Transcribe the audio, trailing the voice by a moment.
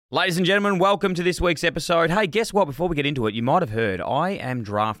Ladies and gentlemen, welcome to this week's episode. Hey, guess what? Before we get into it, you might have heard I am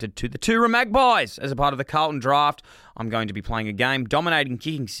drafted to the Toora Magpies as a part of the Carlton draft. I'm going to be playing a game, dominating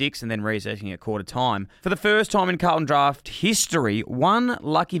kicking six and then resetting at quarter time. For the first time in Carlton draft history, one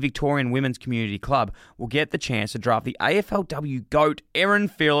lucky Victorian women's community club will get the chance to draft the AFLW GOAT, Erin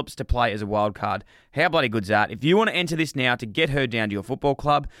Phillips, to play as a wild card. How bloody good's that? If you want to enter this now to get her down to your football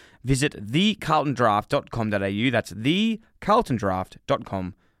club, visit thecarltondraft.com.au. That's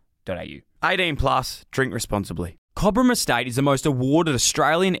thecarltondraft.com.au. 18 plus, drink responsibly. Cobram Estate is the most awarded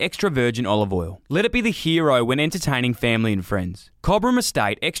Australian extra virgin olive oil. Let it be the hero when entertaining family and friends. Cobram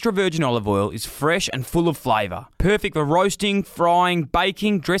Estate extra virgin olive oil is fresh and full of flavour. Perfect for roasting, frying,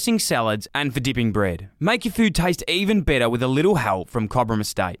 baking, dressing salads and for dipping bread. Make your food taste even better with a little help from Cobram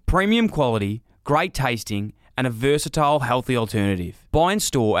Estate. Premium quality, great tasting and a versatile, healthy alternative. Buy and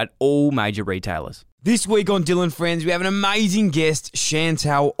store at all major retailers. This week on Dylan Friends, we have an amazing guest,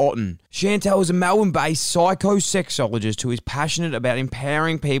 Chantelle Otten. Chantelle is a Melbourne-based psychosexologist who is passionate about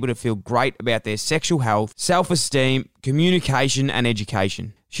empowering people to feel great about their sexual health, self-esteem, communication and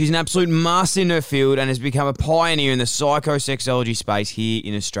education. She's an absolute master in her field and has become a pioneer in the psychosexology space here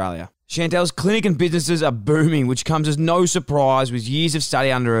in Australia. Chantelle's clinic and businesses are booming, which comes as no surprise with years of study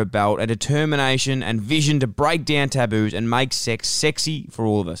under her belt, a determination and vision to break down taboos and make sex sexy for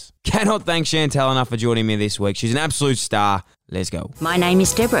all of us. Cannot thank Chantelle enough for joining me this week. She's an absolute star. Let's go. My name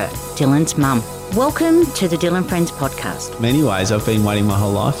is Deborah, Dylan's mum. Welcome to the Dylan Friends podcast. Many ways I've been waiting my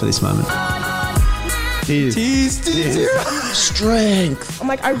whole life for this moment. Tears. Strength. I'm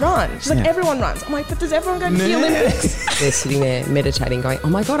like, I run. She's like, everyone runs. I'm like, but does everyone go to the Olympics? They're sitting there meditating, going, oh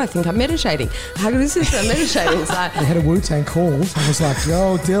my God, I think I'm meditating. How this is meditating? It's like, we had a Wu-Tang call. I was like,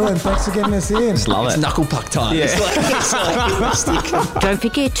 yo, Dylan, thanks for getting us in. Just love it. It's knuckle puck time. Yeah. Don't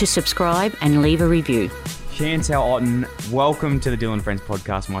forget to subscribe and leave a review. Chantelle Otten, welcome to the Dylan Friends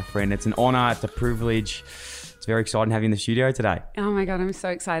podcast, my friend. It's an honour, it's a privilege. It's very exciting to have you in the studio today. Oh my God, I'm so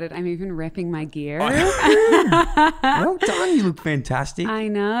excited. I'm even repping my gear. Well done, you look fantastic. I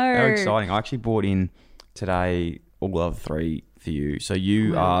know. How exciting. I actually bought in today all of three for you. So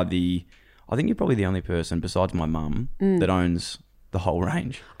you are I think you're probably the only person besides my mum that owns the whole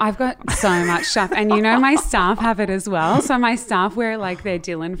range. I've got so much stuff. And you know, my staff have it as well. So my staff wear like their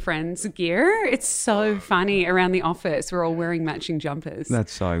Dylan Friends gear. It's so funny around the office. We're all wearing matching jumpers.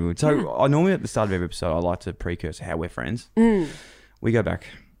 That's so good. So I normally at the start of every episode, I like to precursor how we're friends. We go back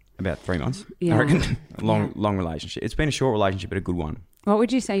about 3 months. Yeah. I reckon. Long relationship. It's been a short relationship, but a good one. What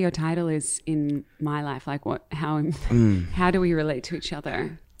would you say your title is in my life? Like how do we relate to each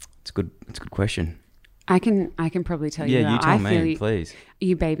other? It's a good question. I can probably tell you. Yeah, you tell me, please.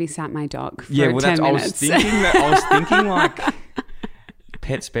 You babysat my dog for 10 minutes. I was thinking like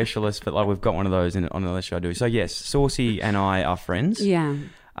pet specialist, but like we've got one of those on the show I do. So yes, Saucy and I are friends. Yeah.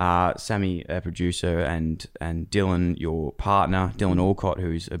 Sammy, a producer, and Dylan, your partner, Dylan Alcott,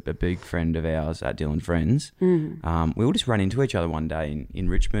 who's a big friend of ours at Dylan Friends. We all just ran into each other one day in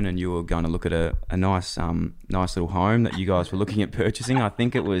Richmond, and you were going to look at a nice little home that you guys were looking at purchasing. I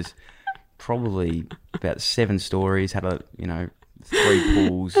think it was probably about 7 stories, had 3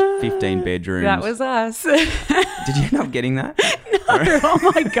 pools, 15 bedrooms. That was us. Did you end up getting that? No,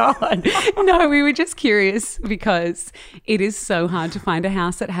 oh my God. No, we were just curious because it is so hard to find a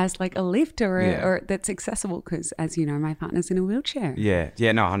house that has like a lift or that's accessible because, as you know, my partner's in a wheelchair. Yeah,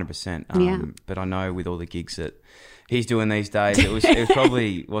 no, 100%. Yeah. But I know with all the gigs that he's doing these days, it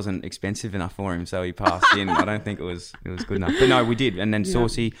probably wasn't expensive enough for him, so he passed in. I don't think it was good enough. But no, we did. And then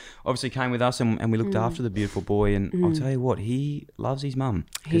Saucy obviously came with us and we looked after the beautiful boy. And I'll tell you what, he loves his mum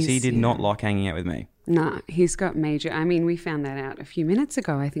because he did not like hanging out with me. No, he's got major... I mean, we found that out a few minutes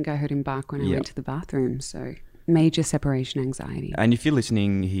ago. I think I heard him bark when I went to the bathroom. So major separation anxiety. And if you're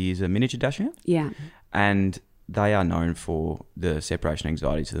listening, he's a miniature Dachshund. Yeah. And they are known for the separation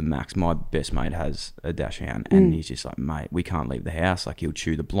anxiety to the max. My best mate has a Dachshund and he's just like, mate, we can't leave the house. Like he'll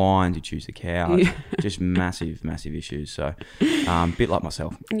chew the blinds, he'll chew the couch. Yeah. Just massive issues. So bit like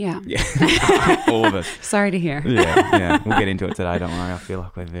myself. Yeah. All of us. Sorry to hear. Yeah. We'll get into it today, don't worry. I feel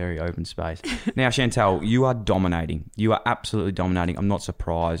like we're very open space. Now, Chantelle, you are dominating. You are absolutely dominating. I'm not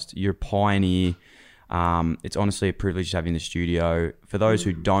surprised. You're a pioneer. It's honestly a privilege to have you in the studio. For those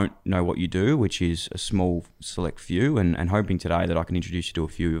who don't know what you do, which is a small select few, and hoping today that I can introduce you to a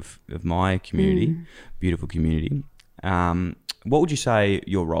few of my community, beautiful community. What would you say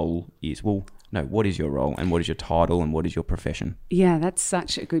your role is? Well, no, what is your role and what is your title and what is your profession? Yeah, that's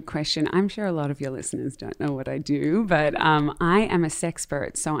such a good question. I'm sure a lot of your listeners don't know what I do, but I am a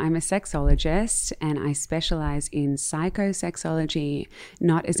sexpert. So I'm a sexologist and I specialize in psychosexology,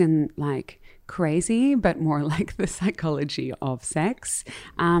 not as in like crazy, but more like the psychology of sex.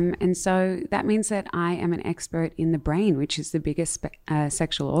 And so that means that I am an expert in the brain, which is the biggest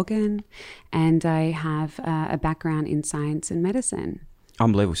sexual organ, and I have a background in science and medicine.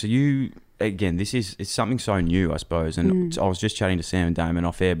 Unbelievable. So you, again, it's something so new, I suppose. And I was just chatting to Sam and Damon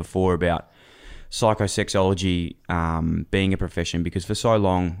off air before about psychosexology being a profession, because for so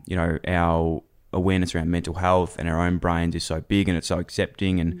long, you know, our awareness around mental health and our own brains is so big and it's so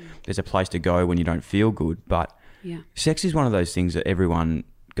accepting, and there's a place to go when you don't feel good. But sex is one of those things that everyone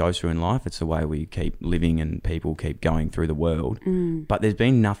goes through in life. It's the way we keep living and people keep going through the world. But there's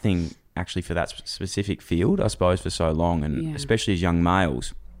been nothing actually for that specific field, I suppose, for so long. And especially as young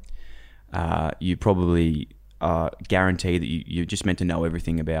males, you probably guarantee that you're just meant to know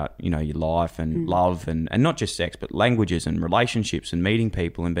everything about, you know, your life and love and not just sex, but languages and relationships and meeting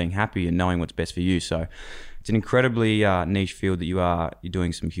people and being happy and knowing what's best for you. So it's an incredibly niche field that you're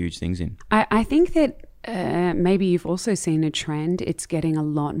doing some huge things in. I think that maybe you've also seen a trend. It's getting a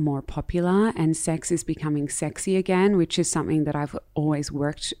lot more popular, and sex is becoming sexy again, which is something that I've always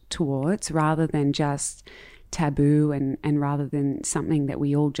worked towards, rather than just taboo and rather than something that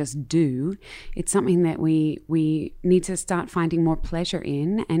we all just do. It's something that we need to start finding more pleasure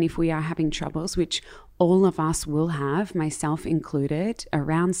in. And if we are having troubles, which all of us will have, myself included,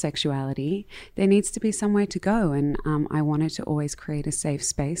 around sexuality, there needs to be somewhere to go. And I wanted to always create a safe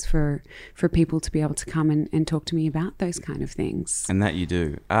space for people to be able to come and talk to me about those kind of things. And that you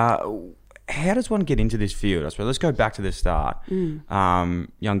do. How does one get into this field? I suppose let's go back to the start.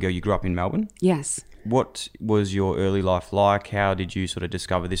 Young girl, you grew up in Melbourne? Yes. What was your early life like? How did you sort of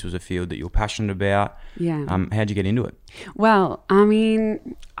discover this was a field that you were passionate about? Yeah. How'd you get into it? Well, I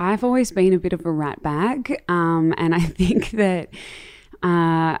mean, I've always been a bit of a rat bag, and I think that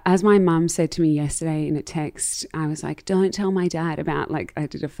as my mum said to me yesterday in a text, I was like, don't tell my dad about, like, I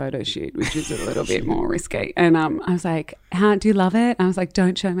did a photo shoot, which is a little bit more risky. And I was like, how do you love it? I was like,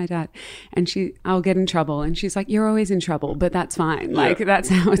 don't show my dad. And I'll get in trouble. And she's like, you're always in trouble, but that's fine. Like, that's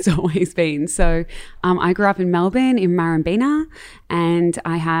how it's always been. So I grew up in Melbourne, in Murrumbeena, and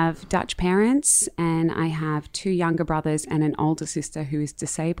I have Dutch parents, and I have 2 younger brothers and an older sister who is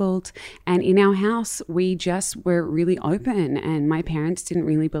disabled. And in our house, we just were really open, and my parents didn't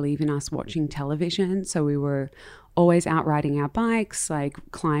really believe in us watching television, so we were always out riding our bikes, like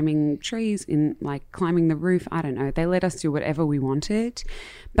climbing trees, climbing the roof. I don't know, they let us do whatever we wanted.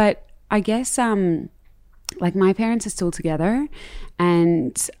 But I guess like, my parents are still together,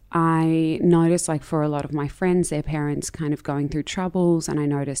 and I noticed, like, for a lot of my friends, their parents kind of going through troubles, and I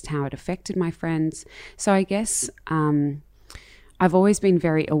noticed how it affected my friends. So I guess I've always been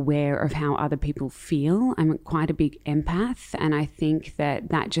very aware of how other people feel. I'm quite a big empath, and I think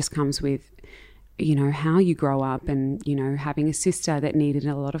that just comes with, you know, how you grow up, and, you know, having a sister that needed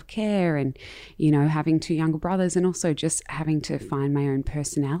a lot of care, and, you know, having 2 younger brothers, and also just having to find my own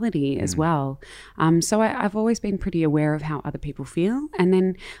personality as well. So I've always been pretty aware of how other people feel. And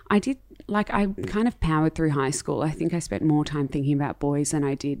then I kind of powered through high school. I think I spent more time thinking about boys than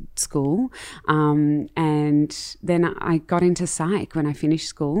I did school. And then I got into psych when I finished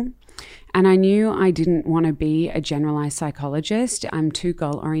school. And I knew I didn't want to be a generalized psychologist. I'm too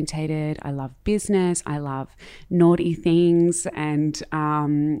goal-orientated. I love business. I love naughty things. And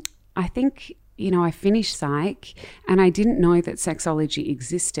I think, you know, I finished psych, and I didn't know that sexology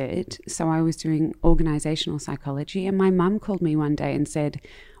existed. So I was doing organizational psychology. And my mum called me one day and said,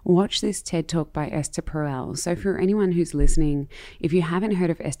 watch this TED Talk by Esther Perel. So for anyone who's listening, if you haven't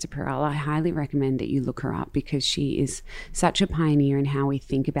heard of Esther Perel, I highly recommend that you look her up, because she is such a pioneer in how we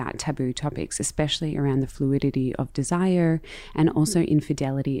think about taboo topics, especially around the fluidity of desire and also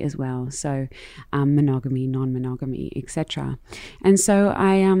infidelity as well. So monogamy, non-monogamy, etc. And so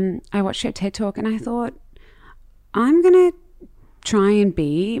I watched her TED Talk, and I thought, I'm going to try and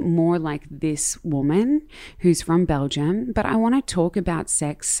be more like this woman who's from Belgium, but I want to talk about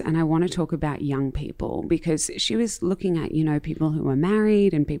sex, and I want to talk about young people, because she was looking at, you know, people who are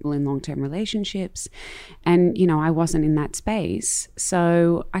married and people in long-term relationships, and, you know, I wasn't in that space.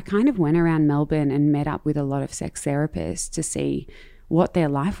 So I kind of went around Melbourne and met up with a lot of sex therapists to see what their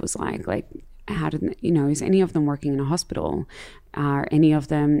life was like how did, you know, is any of them working in a hospital? Are any of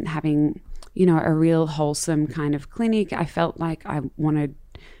them having, you know, a real wholesome kind of clinic? I felt like I wanted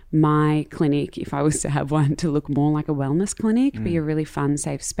my clinic, if I was to have one, to look more like a wellness clinic, be a really fun,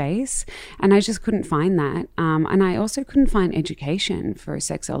 safe space. And I just couldn't find that. And I also couldn't find education for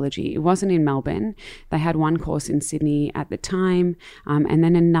sexology. It wasn't in Melbourne. They had one course in Sydney at the time, and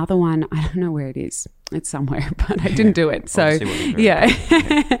then another one, I don't know where it is. It's somewhere, but I didn't do it. So Obviously yeah.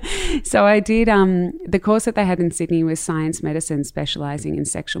 So I did, the course that they had in Sydney was science medicine, specialising in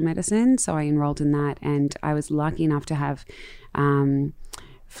sexual medicine. So I enrolled in that, and I was lucky enough to have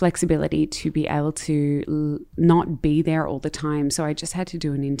flexibility to be able to not be there all the time. So I just had to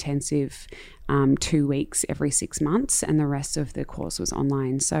do an intensive 2 weeks every 6 months, and the rest of the course was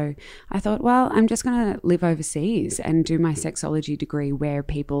online. So I thought, well, I'm just going to live overseas and do my sexology degree where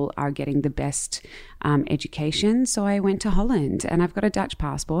people are getting the best education. So I went to Holland, and I've got a Dutch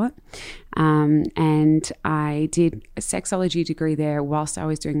passport, and I did a sexology degree there whilst I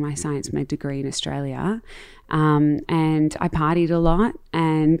was doing my science med degree in Australia. And I partied a lot,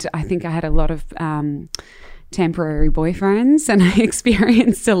 and I think I had a lot of temporary boyfriends, and I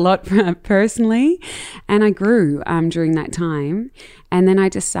experienced a lot personally, and I grew during that time. And then I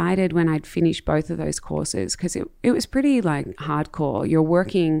decided when I'd finished both of those courses, because it was pretty like hardcore. You're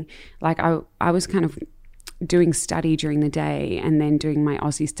working, like I was kind of doing study during the day and then doing my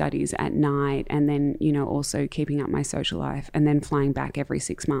Aussie studies at night, and then, you know, also keeping up my social life, and then flying back every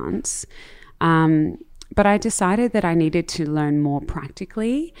 6 months. But I decided that I needed to learn more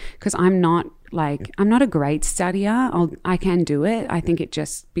practically, because I'm not a great studier. I can do it. I think it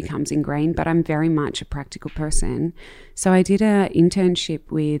just becomes ingrained, but I'm very much a practical person. So I did an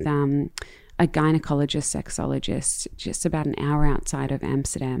internship with a gynecologist, sexologist, just about an hour outside of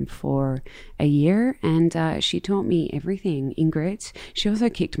Amsterdam for a year. And she taught me everything, Ingrid. She also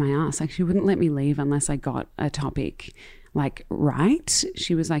kicked my ass. Like, she wouldn't let me leave unless I got a topic like right.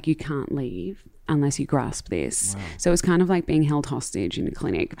 She was like, you can't leave unless you grasp this. Wow. So it was kind of like being held hostage in a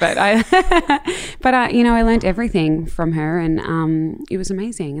clinic. But I learned everything from her, and it was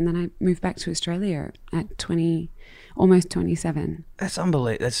amazing. And then I moved back to Australia at almost 27. That's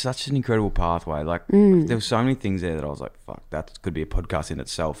unbelievable. That's such an incredible pathway. Like, there were so many things there that I was like, fuck, that could be a podcast in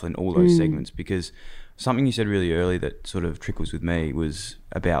itself, and all those segments, because something you said really early that sort of trickles with me was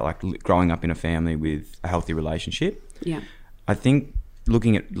about like growing up in a family with a healthy relationship. Yeah. I think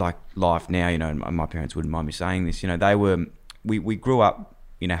looking at like life now, you know, and my parents wouldn't mind me saying this, you know, we grew up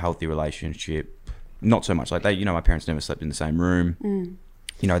in a healthy relationship. Not so much like they, you know, my parents never slept in the same room.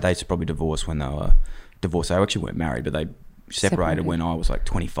 You know, they probably divorced when they were divorced. They actually weren't married, but they separated when I was like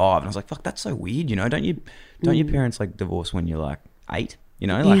 25. And I was like, fuck, that's so weird. You know, don't your parents like divorce when you're like 8, you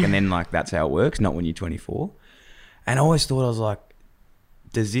know, like, and then like, that's how it works, not when you're 24. And I always thought, I was like,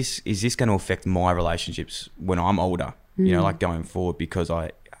 is this going to affect my relationships when I'm older, you know, like going forward, because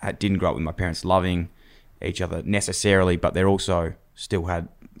I didn't grow up with my parents loving each other necessarily, but they also still had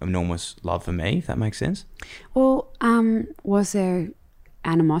enormous love for me, if that makes sense. Well, was there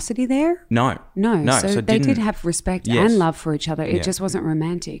animosity there? No. So they did have respect and love for each other. It just wasn't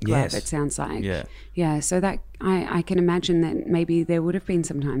romantic love, it sounds like. Yeah. So that I can imagine that maybe there would have been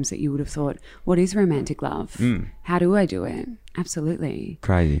some times that you would have thought, what is romantic love? How do I do it? Absolutely.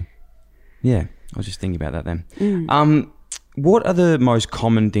 Crazy. Yeah. I was just thinking about that then. What are the most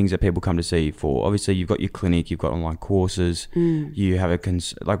common things that people come to see you for? Obviously, you've got your clinic, you've got online courses, you have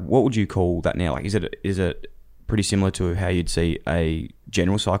what would you call that now? Like, is it pretty similar to how you'd see a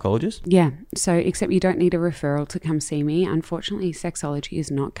general psychologist? Yeah. So, except you don't need a referral to come see me. Unfortunately, sexology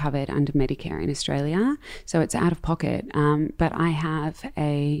is not covered under Medicare in Australia, so it's out of pocket. But I have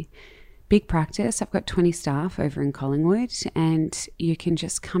a big practice. I've got 20 staff over in Collingwood, and you can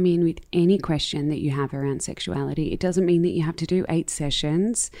just come in with any question that you have around sexuality. It doesn't mean that you have to do 8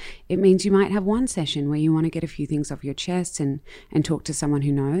 sessions. It means you might have one session where you want to get a few things off your chest and talk to someone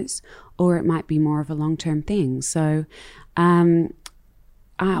who knows, or it might be more of a long-term thing. So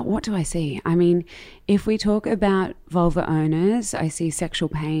what do I see? I mean, if we talk about vulva owners, I see sexual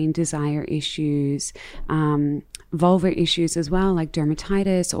pain, desire issues, vulva issues as well, like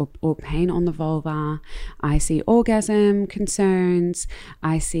dermatitis or pain on the vulva. I see orgasm concerns.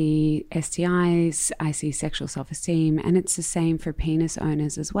 I see STIs. I see sexual self-esteem. And it's the same for penis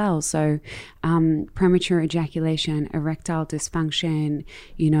owners as well. So premature ejaculation, erectile dysfunction,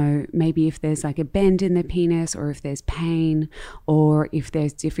 you know, maybe if there's like a bend in the penis, or if there's pain, or if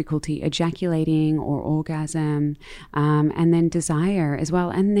there's difficulty ejaculating or orgasm, and then desire as well.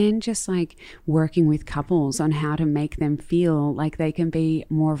 And then just like working with couples on how to make them feel like they can be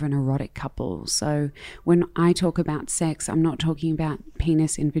more of an erotic couple. So when I talk about sex, I'm not talking about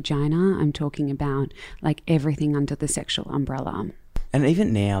penis and vagina. I'm talking about like everything under the sexual umbrella. And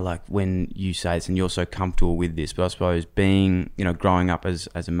even now, like when you say this and you're so comfortable with this, but I suppose being, you know, growing up as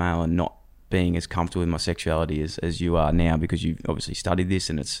a male and not being as comfortable with my sexuality as you are now, because you've obviously studied this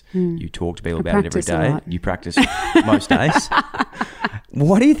and it's you talk to people about it every day. You practice most days.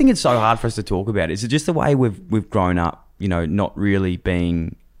 Why do you think it's so hard for us to talk about it? Is it just the way we've grown up, you know, not really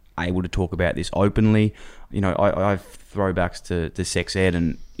being able to talk about this openly. You know, I have throwbacks to sex ed,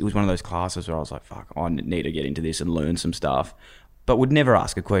 and it was one of those classes where I was like, fuck, I need to get into this and learn some stuff, but would never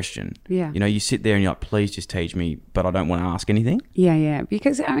ask a question. Yeah. You know, you sit there and you're like, please just teach me, but I don't want to ask anything. Yeah.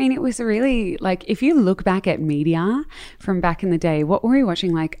 Because, I mean, it was really, like, if you look back at media from back in the day, what were we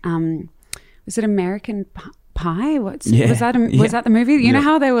watching? Like, was it American Pie? Was that the movie? You know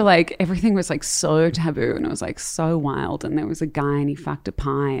how they were like, everything was like so taboo and it was like so wild, and there was a guy and he fucked a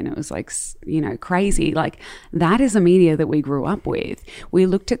pie and it was like, you know, crazy. Like, that is the media that we grew up with. We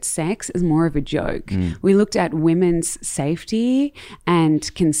looked at sex as more of a joke. We looked at women's safety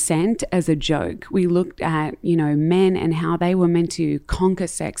and consent as a joke. We looked at, you know, men and how they were meant to conquer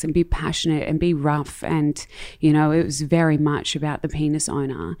sex and be passionate and be rough, and, you know, it was very much about the penis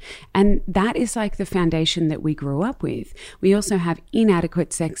owner. And that is like the foundation that we grew up with. We also have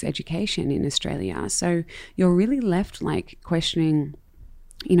inadequate sex education in Australia. So you're really left like questioning,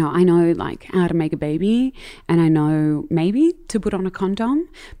 you know, I know like how to make a baby, and I know maybe to put on a condom,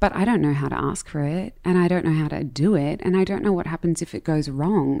 but I don't know how to ask for it, and I don't know how to do it, and I don't know what happens if it goes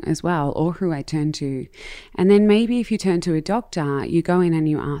wrong as well, or who I turn to. And then maybe if you turn to a doctor, you go in and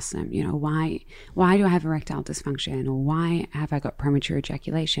you ask them, you know, why do I have erectile dysfunction, or why have I got premature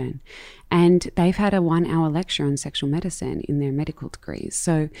ejaculation? And they've had a 1-hour lecture on sexual medicine in their medical degrees,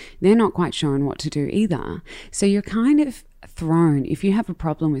 so they're not quite sure on what to do either. So you're kind of thrown, if you have a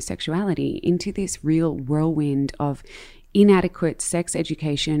problem with sexuality, into this real whirlwind of inadequate sex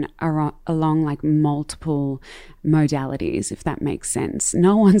education along like multiple modalities, if that makes sense.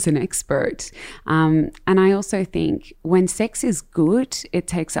 No one's an expert. And I also think when sex is good, it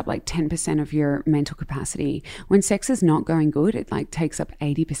takes up like 10% of your mental capacity. When sex is not going good, it like takes up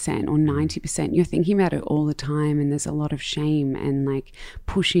 80% or 90%. You're thinking about it all the time, and there's a lot of shame and like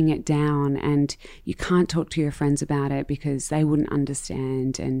pushing it down, and you can't talk to your friends about it because they wouldn't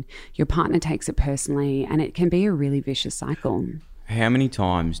understand, and your partner takes it personally, and it can be a really vicious cycle. How many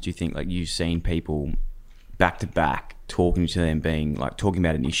times do you think like you've seen people back to back talking to them, being like talking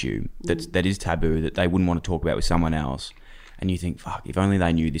about an issue that is taboo, that they wouldn't want to talk about with someone else, and you think, fuck, if only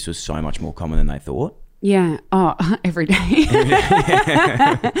they knew this was so much more common than they thought? Yeah. Oh, every day.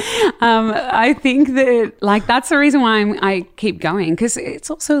 I think that like that's the reason why I keep going, because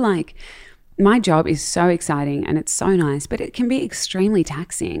it's also like my job is so exciting and it's so nice, but it can be extremely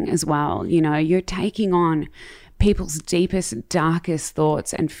taxing as well. You know, you're taking on people's deepest, darkest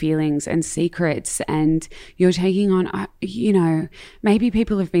thoughts and feelings and secrets, and you're taking on, you know, maybe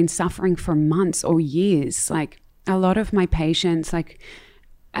people have been suffering for months or years. Like a lot of my patients, like,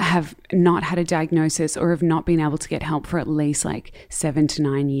 have not had a diagnosis or have not been able to get help for at least like 7 to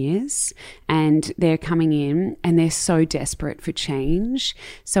 9 years, and they're coming in and they're so desperate for change.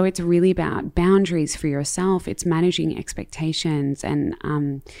 So it's really about boundaries for yourself. It's managing expectations,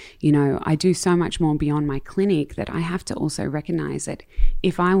 and you know, I do so much more beyond my clinic that I have to also recognize that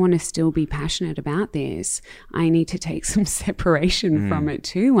if I want to still be passionate about this, I need to take some separation from it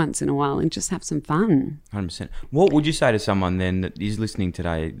too once in a while and just have some fun. 100%. What would you say to someone then that is listening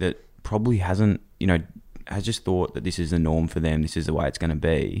today that probably hasn't, you know, has just thought that this is the norm for them, this is the way it's going to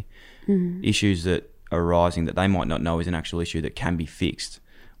be, issues that are arising that they might not know is an actual issue that can be fixed?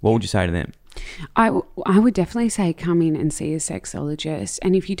 What would you say to them? I would definitely say come in and see a sexologist,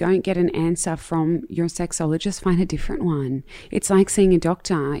 and if you don't get an answer from your sexologist, find a different one. It's like seeing a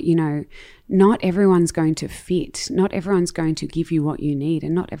doctor. You know, not everyone's going to fit, not everyone's going to give you what you need,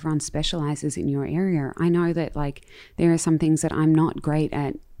 and not everyone specializes in your area. I know that like there are some things that I'm not great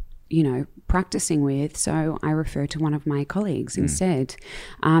at, you know, practicing with, so I refer to one of my colleagues instead.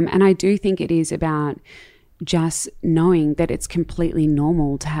 And I do think it is about just knowing that it's completely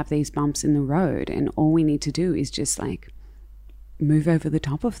normal to have these bumps in the road, and all we need to do is just like move over the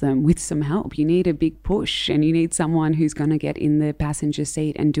top of them with some help. You need a big push, and you need someone who's going to get in the passenger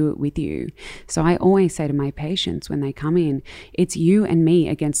seat and do it with you. So I always say to my patients when they come in, it's you and me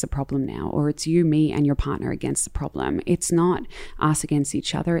against the problem now, or it's you, me, and your partner against the problem. It's not us against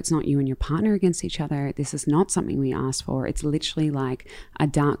each other. It's not you and your partner against each other. This is not something we asked for. It's literally like a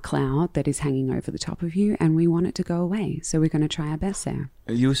dark cloud that is hanging over the top of you, and we want it to go away. So we're going to try our best there.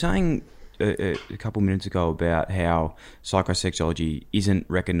 You were saying a couple minutes ago about how psychosexuality isn't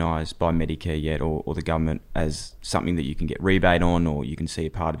recognised by Medicare yet, or the government, as something that you can get rebate on, or you can see a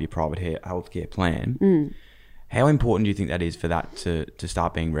part of your private healthcare plan. How important do you think that is for that to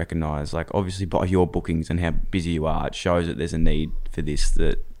start being recognised? Like, obviously by your bookings and how busy you are, it shows that there's a need for this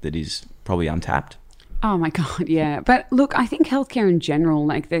that is probably untapped. Oh my God, yeah. But look, I think healthcare in general,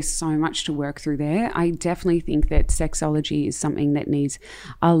 like there's so much to work through there. I definitely think that sexology is something that needs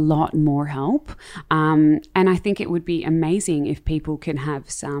a lot more help. And I think it would be amazing if people can have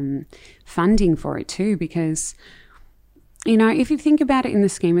some funding for it too, because, you know, if you think about it in the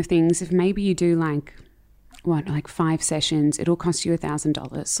scheme of things, if maybe you do like 5 sessions, it'll cost you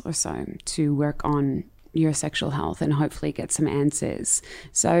 $1,000 or so to work on your sexual health and hopefully get some answers.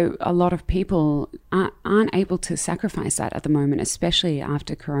 So a lot of people aren't able to sacrifice that at the moment, especially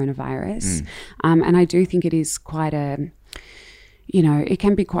after coronavirus. And I do think it is quite it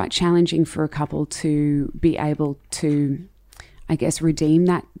can be quite challenging for a couple to be able to, I guess, redeem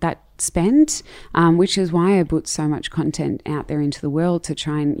that spend, which is why I put so much content out there into the world to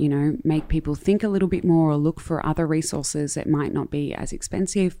try and, you know, make people think a little bit more or look for other resources that might not be as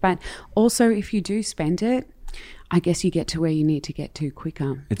expensive. But also, if you do spend it, I guess you get to where you need to get to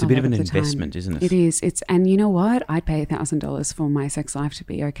quicker. It's a bit of an investment, isn't it? It is. And you know what? I'd pay $1,000 for my sex life to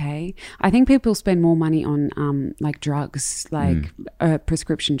be okay. I think people spend more money on like drugs, like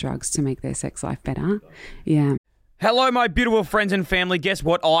prescription drugs to make their sex life better. Yeah. Hello, my beautiful friends and family. Guess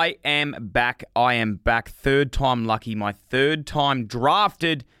what? I am back. I am back. Third time lucky. My third time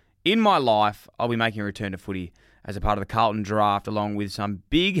drafted in my life. I'll be making a return to footy as a part of the Carlton draft, along with some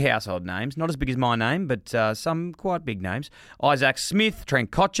big household names. Not as big as my name, but some quite big names. Isaac Smith, Trent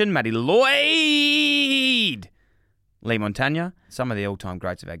Cotchin, Matty Lloyd, Lee Montagna, some of the all-time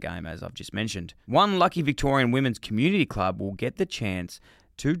greats of our game, as I've just mentioned. One lucky Victorian women's community club will get the chance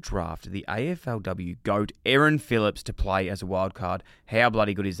to draft the AFLW GOAT Erin Phillips to play as a wild card. How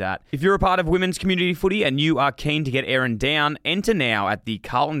bloody good is that? If you're a part of women's community footy and you are keen to get Erin down, enter now at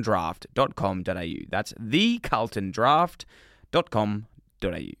thecarltondraft.com.au. That's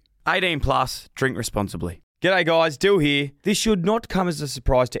thecarltondraft.com.au. 18 plus, drink responsibly. G'day guys, Dill here. This should not come as a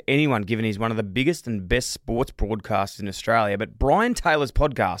surprise to anyone given he's one of the biggest and best sports broadcasters in Australia, but Brian Taylor's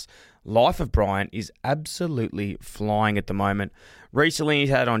podcast, Life of Brian, is absolutely flying at the moment. Recently, he's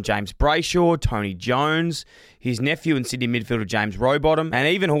had on James Brayshaw, Tony Jones, his nephew and Sydney midfielder James Rowbottom, and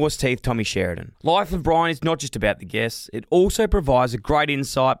even horse teeth Tommy Sheridan. Life of Brian is not just about the guests, it also provides a great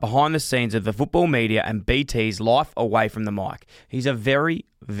insight behind the scenes of the football media and BT's life away from the mic. He's a very,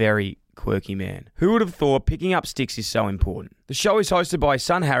 very quirky man. Who would have thought picking up sticks is so important? The show is hosted by his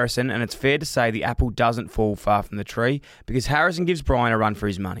son Harrison, and it's fair to say the apple doesn't fall far from the tree because Harrison gives Brian a run for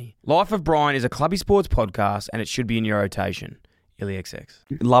his money. Life of Brian is a clubby sports podcast and it should be in your rotation.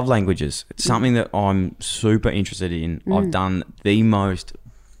 IllyXX. Love languages. It's something that I'm super interested in. I've done the most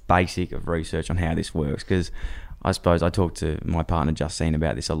basic of research on how this works because I suppose I talk to my partner Justine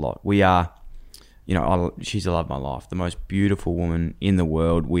about this a lot. We are, you know, she's the love of my life, the most beautiful woman in the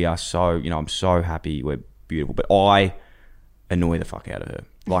world. We are so, you know, I'm so happy we're beautiful, but I annoy the fuck out of her.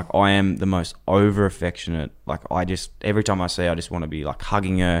 Like, I am the most over affectionate. Like, every time I see her, I just want to be like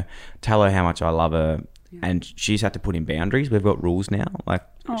hugging her, tell her how much I love her. Yeah. And she's had to put in boundaries. We've got rules now. Like,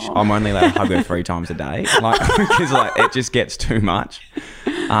 I'm only allowed to hug her 3 times a day. Like, because like it just gets too much.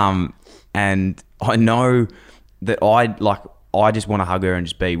 And I know that I just want to hug her and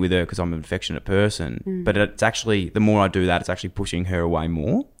just be with her because I'm an affectionate person. But it's actually, the more I do that, it's actually pushing her away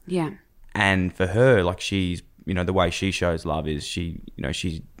more. Yeah. And for her, like, she's, you know, the way she shows love is she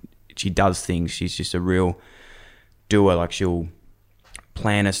does things. She's just a real doer. Like, she'll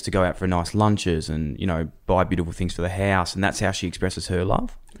plan us to go out for nice lunches and, you know, buy beautiful things for the house. And that's how she expresses her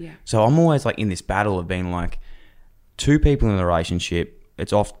love. Yeah. So I'm always like in this battle of being like, 2 people in a relationship,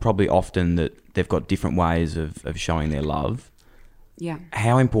 it's probably often that they've got different ways of showing their love. Yeah.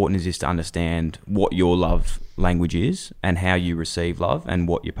 How important is this to understand what your love language is and how you receive love and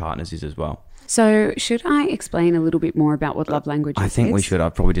what your partner's is as well? So should I explain a little bit more about what love languages is? I think we should.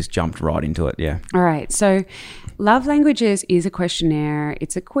 I've probably just jumped right into it, yeah. All right. So love languages is a questionnaire.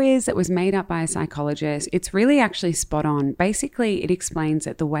 It's a quiz that was made up by a psychologist. It's really actually spot on. Basically, it explains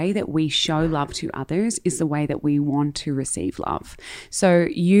that the way that we show love to others is the way that we want to receive love. So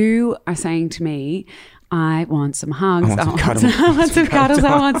you are saying to me, I want some hugs. I want some cuddles.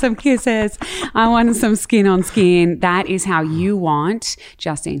 I want some kisses. I want some skin on skin. That is how you want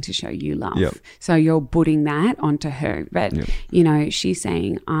Justine to show you love. Yep. So you're putting that onto her. But, you know, she's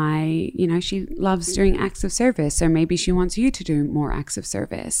saying she loves doing acts of service. So maybe she wants you to do more acts of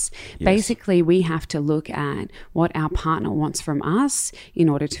service. Yes. Basically, we have to look at what our partner wants from us in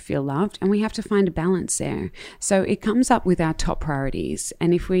order to feel loved. And we have to find a balance there. So it comes up with our top priorities.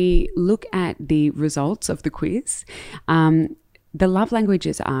 And if we look at the results of the quiz, the love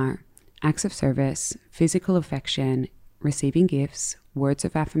languages are acts of service, physical affection, receiving gifts, words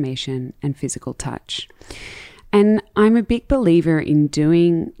of affirmation, and physical touch. And I'm a big believer in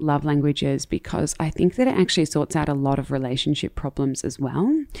doing love languages because I think that it actually sorts out a lot of relationship problems as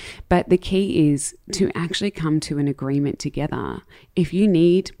well. But the key is to actually come to an agreement together. If you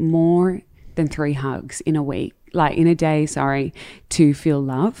need more than 3 hugs in a week, like in a day, to feel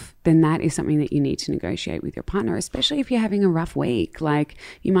love, then that is something that you need to negotiate with your partner, especially if you're having a rough week. Like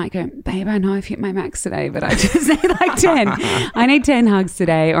you might go, babe, I know I've hit my max today, but I just need like 10. I need 10 hugs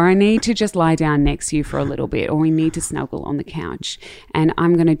today, or I need to just lie down next to you for a little bit, or we need to snuggle on the couch. And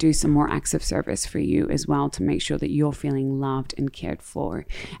I'm going to do some more acts of service for you as well to make sure that you're feeling loved and cared for.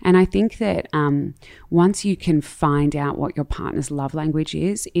 And I think that once you can find out what your partner's love language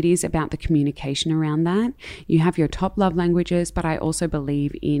is, it is about the communication around that. You have your top love languages, but I also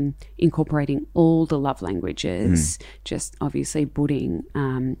believe in incorporating all the love languages, just obviously putting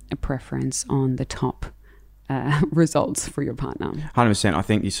a preference on the top results for your partner. 100%. I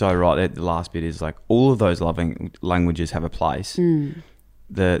think you're so right there. The last bit is like all of those loving languages have a place.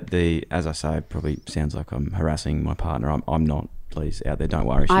 The as I say, probably sounds like I'm harassing my partner. I'm not. Please, out there, don't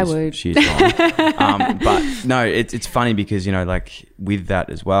worry. I would. She's fine. But no, it's funny because, you know, like with that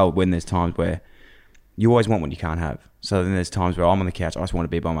as well, when there's times where you always want what you can't have. So then there's times where I'm on the couch, I just want to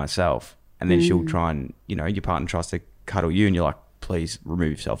be by myself. And then she'll try and, you know, your partner tries to cuddle you and you're like, please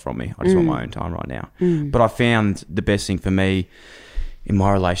remove yourself from me. I just want my own time right now. But I found the best thing for me in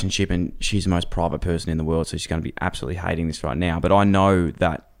my relationship, and she's the most private person in the world, so she's going to be absolutely hating this right now. But I know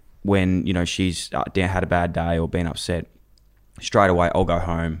that when, you know, she's had a bad day or been upset, straight away I'll go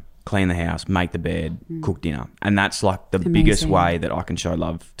home, clean the house, make the bed, cook dinner. And that's like the biggest way that I can show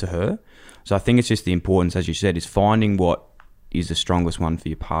love to her. So I think it's just the importance, as you said, is finding what is the strongest one for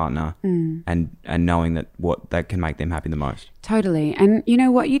your partner and knowing that what that can make them happy the most. Totally. And you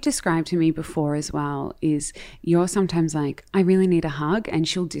know what you described to me before as well is you're sometimes like, I really need a hug, and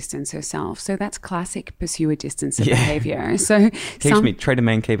she'll distance herself. So that's classic pursuer distancer behavior. So treat a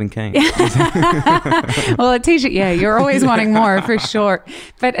man, keep him keen. Well, it teaches you're always wanting more for sure.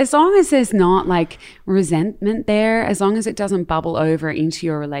 But as long as there's not like resentment there, as long as it doesn't bubble over into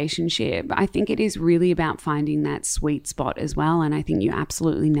your relationship, I think it is really about finding that sweet spot as well. And I think you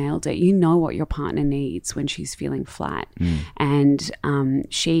absolutely nailed it. You know what your partner needs when she's feeling flat. And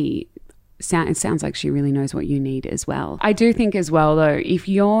it sounds like she really knows what you need as well. I do think as well, though, if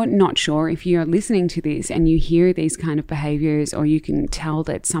you're not sure, if you're listening to this and you hear these kind of behaviors, or you can tell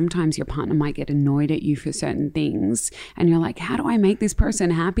that sometimes your partner might get annoyed at you for certain things and you're like, how do I make this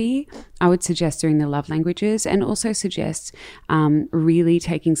person happy? I would suggest doing the love languages, and also suggest really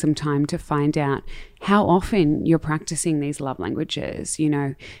taking some time to find out how often you're practicing these love languages. You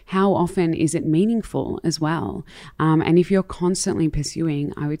know, how often is it meaningful as well? And if you're constantly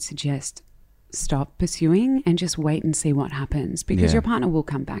pursuing, I would suggest stop pursuing and just wait and see what happens, because your partner will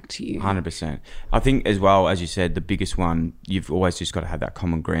come back to you. 100%. I think as well, as you said, the biggest one, you've always just got to have that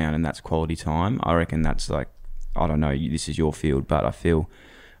common ground, and that's quality time. I reckon that's like, I don't know, this is your field, but I feel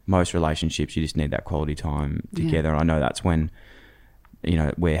most relationships, you just need that quality time together. I know that's when, you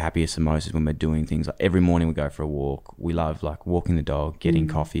know, we're happiest the most is when we're doing things like every morning we go for a walk. We love like walking the dog, getting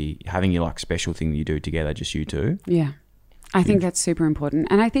coffee, having your like special thing that you do together, just you two. Yeah. I think that's super important.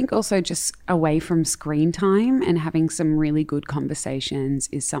 And I think also just away from screen time and having some really good conversations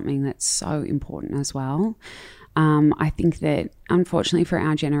is something that's so important as well. I think that unfortunately for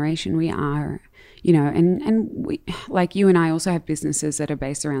our generation, we are, you know, and we, like you and I also have businesses that are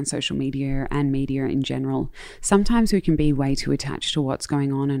based around social media and media in general. Sometimes we can be way too attached to what's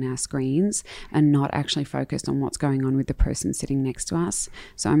going on our screens and not actually focused on what's going on with the person sitting next to us.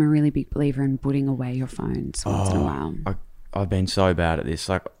 So I'm a really big believer in putting away your phones once in a while. I've been so bad at this.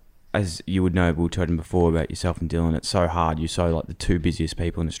 Like, as you would know, we were talking before about yourself and Dylan. It's so hard. You're so like the 2 busiest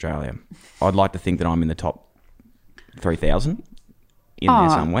people in Australia. I'd like to think that I'm in the top 3,000 in there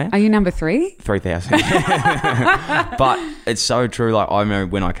somewhere. Are you number 3? 3,000. But it's so true. Like, I remember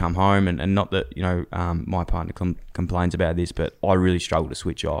when I come home, and not that, you know, my partner complains about this, but I really struggle to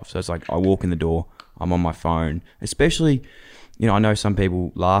switch off. So it's like I walk in the door, I'm on my phone, especially, you know, I know some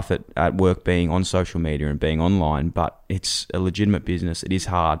people laugh at work being on social media and being online, but it's a legitimate business. It is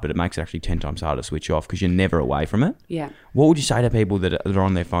hard, but it makes it actually 10 times harder to switch off because you're never away from it. Yeah. What would you say to people that are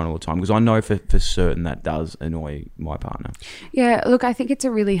on their phone all the time? Because I know for certain that does annoy my partner. Yeah, look, I think it's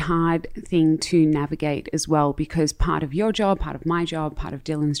a really hard thing to navigate as well, because part of your job, part of my job, part of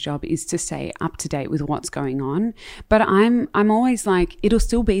Dylan's job is to stay up to date with what's going on. But I'm always like, it'll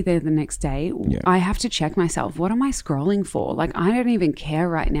still be there the next day. Yeah. I have to check myself. What am I scrolling for? Like, I don't even care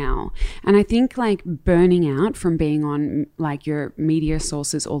right now. And I think like burning out from being on like your media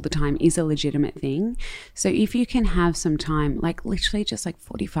sources all the time is a legitimate thing. So if you can have some time, like literally just like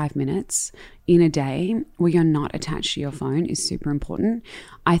 45 minutes in a day where you're not attached to your phone is super important.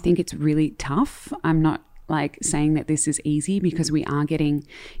 I think it's really tough. I'm not like saying that this is easy, because we are getting,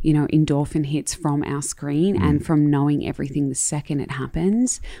 you know, endorphin hits from our screen and from knowing everything the second it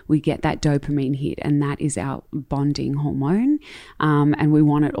happens. We get that dopamine hit, and that is our bonding hormone, and we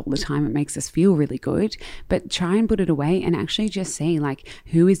want it all the time. It makes us feel really good. But try and put it away and actually just see, like,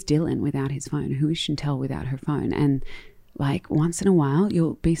 who is Dylan without his phone? Who is Chantelle without her phone? And like once in a while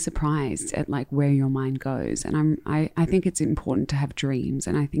you'll be surprised at like where your mind goes. And I think it's important to have dreams,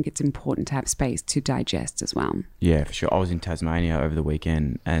 and I think it's important to have space to digest as well. Yeah, for sure. I was in Tasmania over the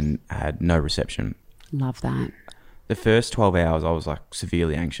weekend and had no reception. Love that. The first 12 hours I was like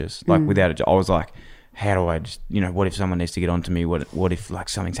severely anxious, like without it. I was like, how do I just, you know, what if someone needs to get onto me? What if like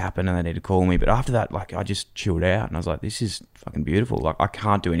something's happened and they need to call me? But after that, like I just chilled out and I was like, this is fucking beautiful. Like I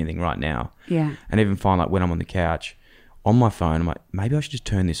can't do anything right now. Yeah. And even find like when I'm on the couch on my phone, I'm like, maybe I should just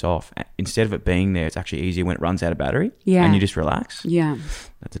turn this off. Instead of it being there, it's actually easier when it runs out of battery. Yeah. And you just relax. Yeah.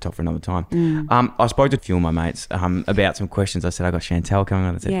 That's a top for another time. I spoke to a few of my mates about some questions. I said, I got Chantelle coming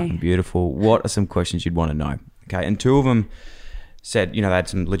on. That's fucking beautiful. What are some questions you'd want to know? Okay. And two of them said, you know, they had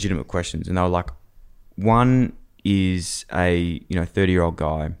some legitimate questions. And they were like, one is a, you know, 30-year-old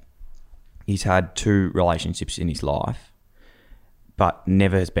guy. He's had 2 relationships in his life, but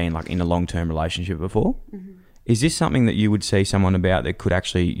never has been like in a long-term relationship before. Mm-hmm. Is this something that you would see someone about that could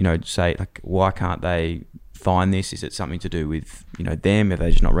actually, you know, say like, why can't they find this? Is it something to do with, you know, them? Have they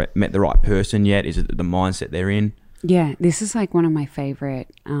just not met the right person yet? Is it the mindset they're in? Yeah, this is like one of my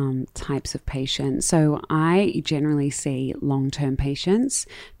favorite types of patients. So I generally see long-term patients,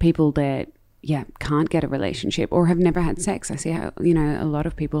 people that can't get a relationship or have never had sex. I see how, you know, a lot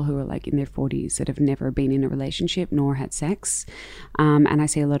of people who are like in their 40s that have never been in a relationship nor had sex. And I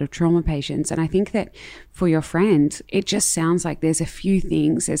see a lot of trauma patients. And I think that for your friend, it just sounds like there's a few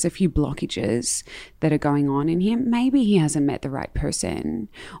things, there's a few blockages that are going on in him. Maybe he hasn't met the right person,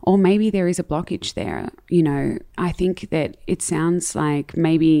 or maybe there is a blockage there. You know, I think that it sounds like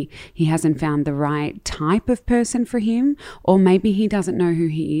maybe he hasn't found the right type of person for him, or maybe he doesn't know who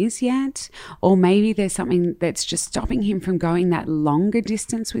he is yet. Or maybe there's something that's just stopping him from going that longer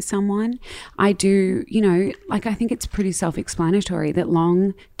distance with someone. I do, you know, like I think it's pretty self-explanatory that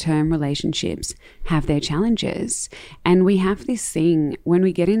long-term relationships have their challenges. And we have this thing when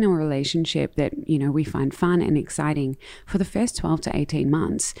we get in a relationship that, you know, we find fun and exciting for the first 12 to 18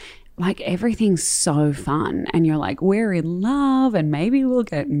 months. Like everything's so fun and you're like, we're in love and maybe we'll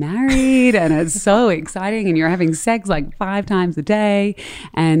get married and it's so exciting and you're having sex like 5 times a day.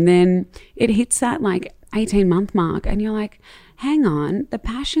 And then it hits that like 18-month mark and you're like, hang on, the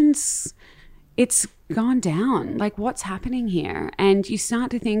passion's, it's gone down. Like what's happening here? And you start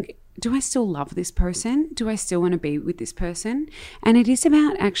to think, do I still love this person? Do I still want to be with this person? And it is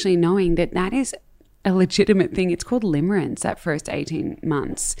about actually knowing that that is a legitimate thing. It's called limerence, that first 18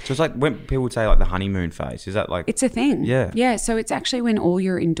 months. So it's like when people would say like the honeymoon phase, is that like... It's a thing. Yeah. Yeah, so it's actually when all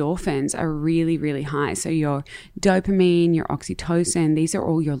your endorphins are really, really high. So your dopamine, your oxytocin, these are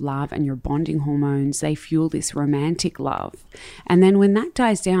all your love and your bonding hormones. They fuel this romantic love. And then when that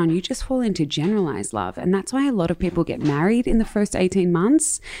dies down, you just fall into generalized love. And that's why a lot of people get married in the first 18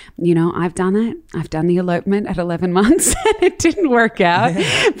 months. You know, I've done it. I've done the elopement at 11 months and it didn't work out.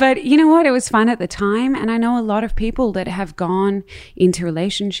 Yeah. But you know what? It was fun at the time. And I know a lot of people that have gone into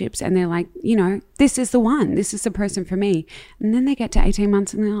relationships and they're like, you know, this is the one, this is the person for me. And then they get to 18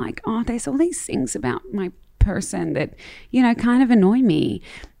 months and they're like, oh, there's all these things about my person that, you know, kind of annoy me.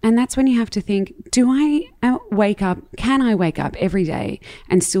 And that's when you have to think, can I wake up every day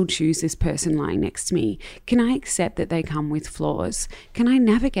and still choose this person lying next to me? Can I accept that they come with flaws? Can I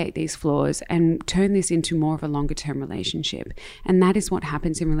navigate these flaws and turn this into more of a longer term relationship? And that is what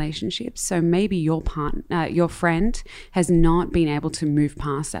happens in relationships. So maybe your friend has not been able to move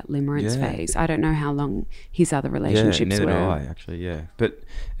past that limerence phase. I don't know how long his other relationships were. Neither do I, actually, yeah. But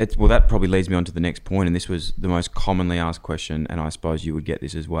that probably leads me on to the next point, and this was the most commonly asked question, and I suppose you would get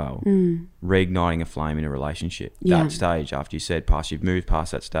this as well. Reigniting a flame in a relationship. That stage after you said you've moved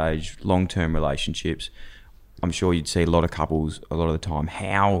past that stage, long-term relationships. I'm sure you'd see a lot of couples a lot of the time.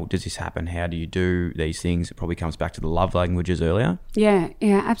 How does this happen? How do you do these things? It probably comes back to the love languages earlier. Yeah,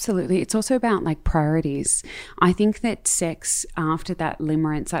 absolutely. It's also about like priorities. I think that sex after that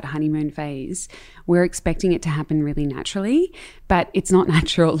limerence, that honeymoon phase, we're expecting it to happen really naturally, but it's not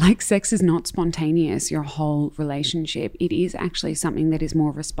natural. Like sex is not spontaneous, your whole relationship. It is actually something that is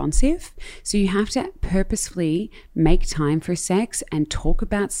more responsive. So you have to purposefully make time for sex and talk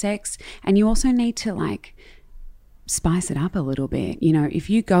about sex. And you also need to like spice it up a little bit. You know, if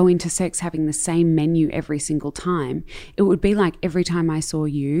you go into sex having the same menu every single time, it would be like every time I saw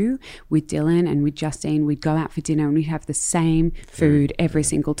you with Dylan and with Justine, we'd go out for dinner and we'd have the same food every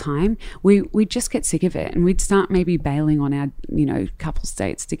single time. We'd just get sick of it and we'd start maybe bailing on our, you know, couples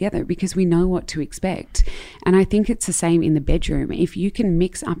dates together because we know what to expect. And I think it's the same in the bedroom. If you can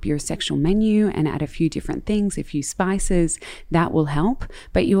mix up your sexual menu and add a few different things, a few spices, that will help.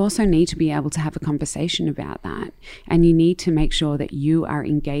 But you also need to be able to have a conversation about that. And you need to make sure that you are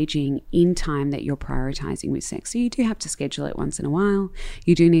engaging in time that you're prioritizing with sex. So you do have to schedule it once in a while.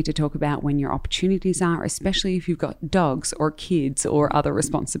 You do need to talk about when your opportunities are, especially if you've got dogs or kids or other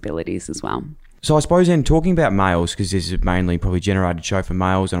responsibilities as well. So I suppose then talking about males, because this is mainly probably generated show for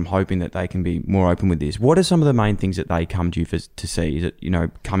males, and I'm hoping that they can be more open with this. What are some of the main things that they come to you to see? Is it, you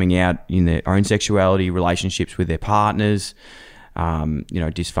know, coming out in their own sexuality, relationships with their partners, you know,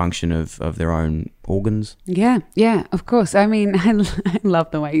 dysfunction of their own organs? Yeah, of course. I mean, I love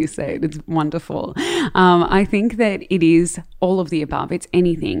the way you say it. It's wonderful. I think that it is all of the above. It's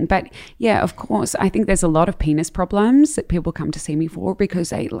anything. But yeah, of course, I think there's a lot of penis problems that people come to see me for because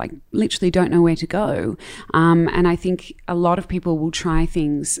they like literally don't know where to go. And I think a lot of people will try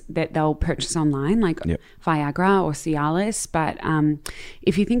things that they'll purchase online, like Viagra or Cialis. But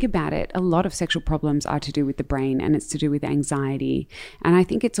if you think about it, a lot of sexual problems are to do with the brain and it's to do with anxiety. And I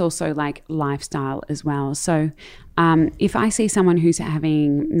think it's also like lifestyle as well. So if I see someone who's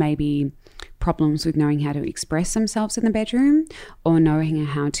having maybe problems with knowing how to express themselves in the bedroom or knowing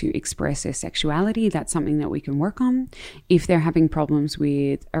how to express their sexuality, that's something that we can work on. If they're having problems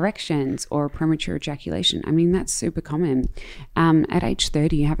with erections or premature ejaculation, I mean, that's super common. At age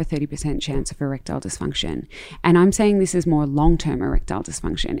 30, you have a 30% chance of erectile dysfunction. And I'm saying this is more long-term erectile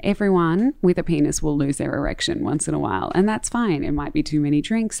dysfunction. Everyone with a penis will lose their erection once in a while, and that's fine. It might be too many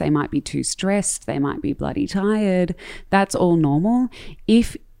drinks. They might be too stressed. They might be bloody tired. That's all normal.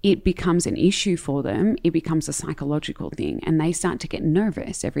 If it becomes an issue for them, it becomes a psychological thing, and they start to get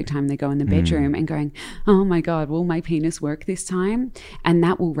nervous every time they go in the bedroom and going, oh my God, will my penis work this time? And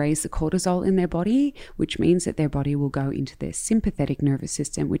that will raise the cortisol in their body, which means that their body will go into their sympathetic nervous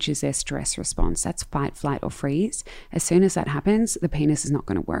system, which is their stress response. That's fight, flight, or freeze. As soon as that happens, the penis is not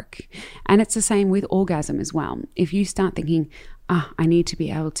going to work. And it's the same with orgasm as well. If you start thinking, I need to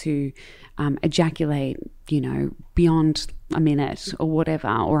be able to ejaculate, you know, beyond a minute or whatever,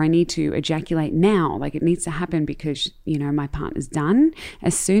 or I need to ejaculate now, like it needs to happen because, you know, my partner's done.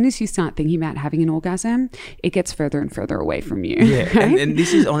 As soon as you start thinking about having an orgasm, it gets further and further away from you. Yeah, right? and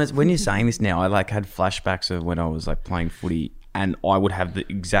this is honest. When you're saying this now, I like had flashbacks of when I was like playing footy, and I would have the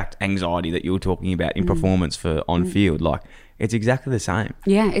exact anxiety that you were talking about in performance for on field. Like, it's exactly the same.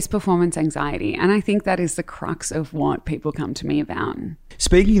 Yeah, it's performance anxiety. And I think that is the crux of what people come to me about.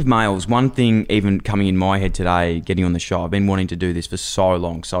 Speaking of males, one thing even coming in my head today, getting on the show, I've been wanting to do this for so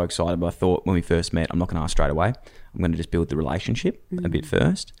long, so excited. But I thought when we first met, I'm not going to ask straight away. I'm going to just build the relationship a bit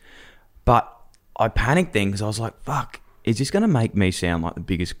first. But I panicked then because I was like, fuck, is this going to make me sound like the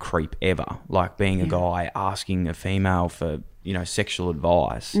biggest creep ever? Like being a guy asking a female for, you know, sexual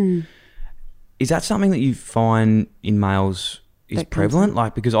advice. Is that something that you find in males is prevalent?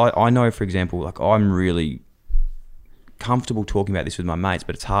 Like, because I know, for example, like I'm really comfortable talking about this with my mates,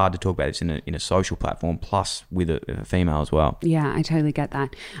 but it's hard to talk about this in a social platform, plus with a female as well. Yeah, I totally get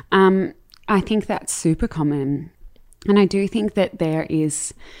that. I think that's super common. And I do think that there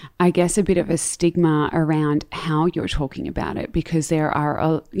is, I guess, a bit of a stigma around how you're talking about it because there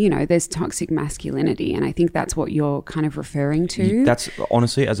are, there's toxic masculinity. And I think that's what you're kind of referring to. That's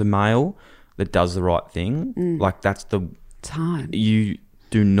honestly, as a male that does the right thing, like that's it's hard. You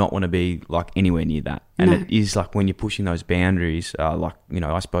do not want to be like anywhere near that. And it is like when you're pushing those boundaries, like, you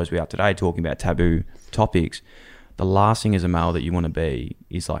know, I suppose we are today talking about taboo topics. The last thing as a male that you want to be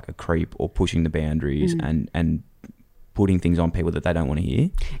is like a creep or pushing the boundaries and putting things on people that they don't want to hear.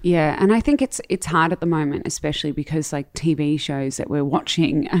 Yeah, and I think it's hard at the moment, especially because like TV shows that we're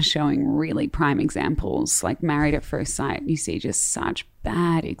watching are showing really prime examples, like Married at First Sight. You see just such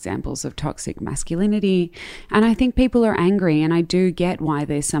bad examples of toxic masculinity. And I think people are angry, and I do get why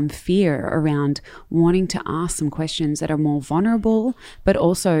there's some fear around wanting to ask some questions that are more vulnerable, but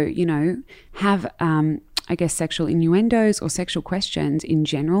also, you know, have I guess, sexual innuendos or sexual questions in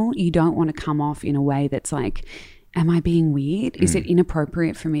general, you don't want to come off in a way that's like, am I being weird? Is it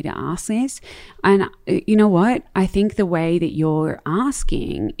inappropriate for me to ask this? And you know what? I think the way that you're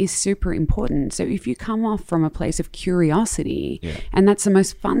asking is super important. So if you come off from a place of curiosity, and that's the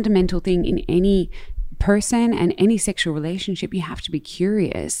most fundamental thing in any person and any sexual relationship, you have to be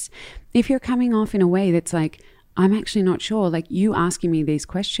curious. If you're coming off in a way that's like, I'm actually not sure, like you asking me these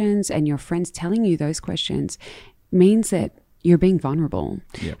questions and your friends telling you those questions means that you're being vulnerable.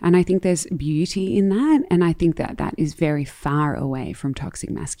 And I think there's beauty in that. And I think that that is very far away from toxic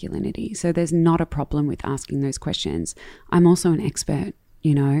masculinity. So there's not a problem with asking those questions. I'm also an expert,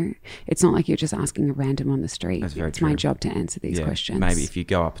 you know. It's not like you're just asking a random on the street. That's very it's true. my job to answer these questions. Maybe if you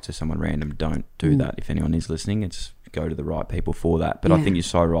go up to someone random, don't do that. If anyone is listening, it's go to the right people for that. But I think you're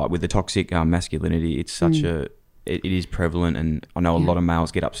so right. With the toxic masculinity, it's such it is prevalent, and I know a lot of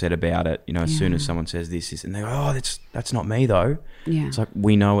males get upset about it. You know, as soon as someone says this, and they go, "Oh, that's not me, though." Yeah. It's like,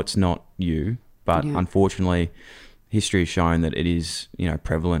 we know it's not you, but unfortunately, history has shown that it is, you know,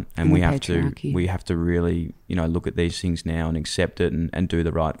 prevalent, and we have to really, you know, look at these things now and accept it and do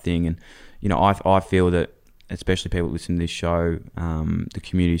the right thing. And you know, I feel that, especially people that listen to this show, the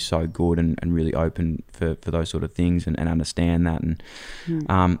community is so good and really open for those sort of things and understand that. And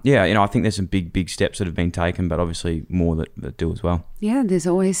you know, I think there's some big steps that have been taken, but obviously more that do as well. Yeah, there's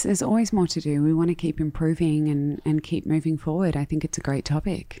always more to do. We want to keep improving and keep moving forward. I think it's a great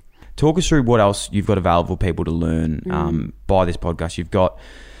topic. Talk us through what else you've got available for people to learn by this podcast. You've got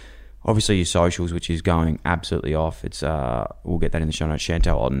obviously your socials, which is going absolutely off. It's we'll get that in the show notes.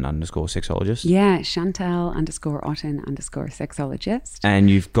 Chantelle Otten _sexologist. Yeah, Chantelle _Otten _sexologist. And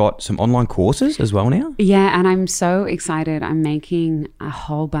you've got some online courses as well now. Yeah, and I'm so excited. I'm making a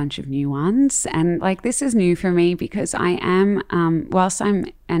whole bunch of new ones, and like this is new for me because I am, whilst I'm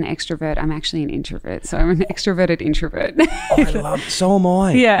an extrovert, I'm actually an introvert. So I'm an extroverted introvert. So am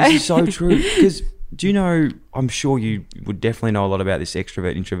I. Yeah, this is so true. Because do you know, I'm sure you would definitely know a lot about this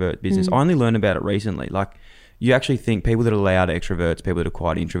extrovert-introvert business. I only learned about it recently. Like, you actually think people that are loud extroverts, people that are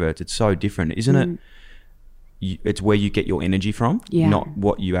quiet introverts, it's so different, isn't it? It's where you get your energy from, not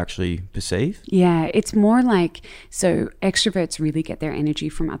what you actually perceive. Yeah, it's more like, so extroverts really get their energy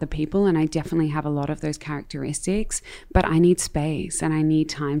from other people, and I definitely have a lot of those characteristics, but I need space and I need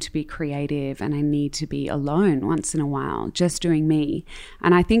time to be creative and I need to be alone once in a while, just doing me.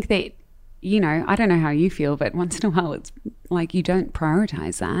 And I think that, you know, I don't know how you feel, but once in a while it's like you don't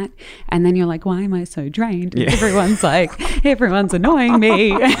prioritize that. And then you're like, why am I so drained? And everyone's like, everyone's annoying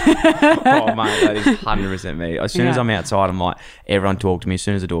me. Oh, mate, that is 100% me. As soon as I'm outside, I'm like, everyone talk to me. As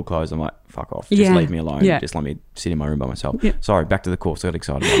soon as the door closes, I'm like, fuck off. Just leave me alone. Yeah. Just let me sit in my room by myself. Yeah. Sorry, back to the course. I got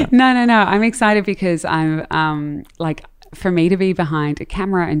excited about that. No. I'm excited because I'm like, for me to be behind a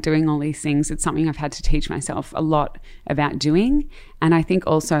camera and doing all these things, it's something I've had to teach myself a lot about doing. And I think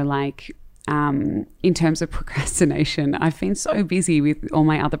also like, in terms of procrastination, I've been so busy with all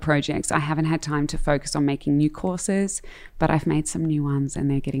my other projects. I haven't had time to focus on making new courses, but I've made some new ones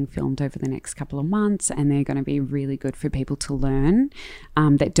and they're getting filmed over the next couple of months, and they're going to be really good for people to learn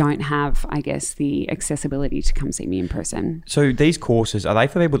that don't have, I guess, the accessibility to come see me in person. So these courses, are they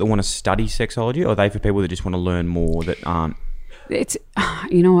for people that want to study sexology, or are they for people that just want to learn more that aren't? It's,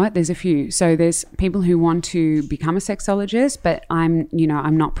 you know what, there's a few. So there's people who want to become a sexologist, but I'm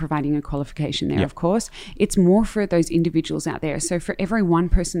not providing a qualification there, of course. It's more for those individuals out there. So for every one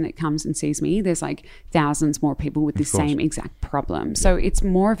person that comes and sees me, there's like thousands more people with the same exact problem. So it's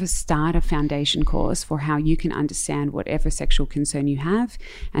more of a starter foundation course for how you can understand whatever sexual concern you have,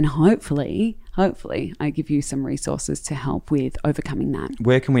 and hopefully I give you some resources to help with overcoming that.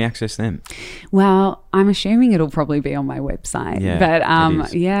 Where can we access them? Well, I'm assuming it'll probably be on my website. Yeah, but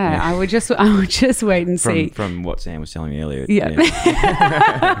I would just wait and see. From what Sam was telling me earlier. Yeah.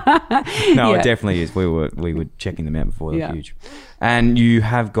 No, it definitely is. We were checking them out before. They're huge. And you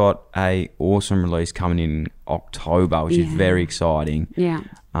have got a awesome release coming in October, which is very exciting. Yeah.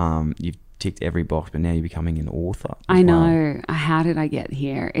 You've ticked every box, but now you're becoming an author. I know. Well. How did I get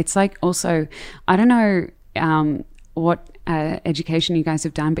here? It's like, also, I don't know what education you guys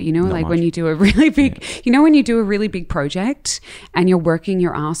have done, but Not like much. when you do a really big, when you do a really big project and you're working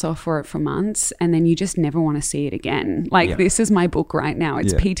your ass off for it for months, and then you just never want to see it again. Like this is my book right now.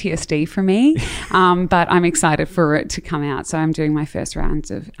 It's PTSD for me, but I'm excited for it to come out. So I'm doing my first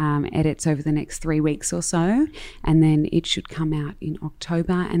rounds of edits over the next 3 weeks or so, and then it should come out in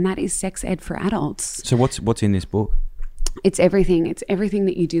October, and that is sex ed for adults. So what's in this book? It's everything. It's everything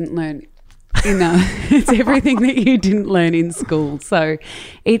that you didn't learn It's everything that you didn't learn in school. So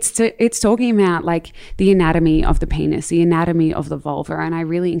it's talking about like the anatomy of the penis, the anatomy of the vulva, and I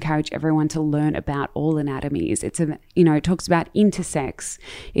really encourage everyone to learn about all anatomies. It talks about intersex.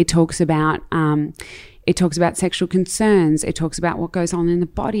 It talks about sexual concerns. It talks about what goes on in the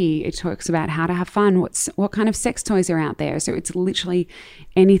body. It talks about how to have fun, what kind of sex toys are out there. So it's literally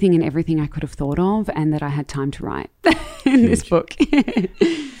anything and everything I could have thought of and that I had time to write in this book.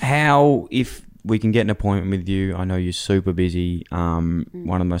 How, if we can get an appointment with you, I know you're super busy, one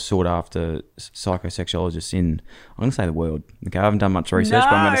of the most sought after psychosexuologists in, I'm going to say the world. Okay, I haven't done much research,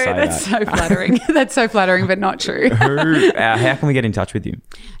 but I'm going to say that's so flattering. That's so flattering, but not true. How can we get in touch with you?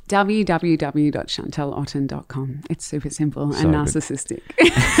 www.chantelleotten.com. It's super simple and narcissistic.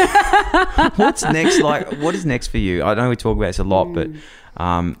 What's next? What is next for you? I know we talk about this a lot, but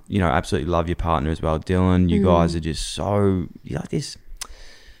absolutely love your partner as well, Dylan. You guys are just so, you're like this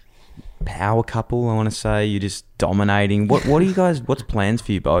power couple, I want to say. You're just dominating. What are you guys, what's plans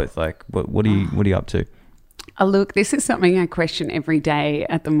for you both? Like what are you up to? Look, this is something I question every day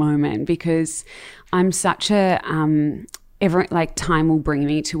at the moment because I'm such a time will bring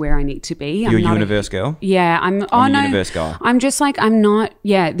me to where I need to be. You're a universe girl? Yeah. I'm a universe guy. I'm just like, I'm not,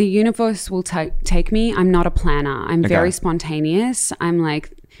 the universe will take me. I'm not a planner. I'm very spontaneous. I'm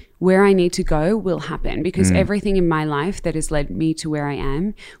like, where I need to go will happen because everything in my life that has led me to where I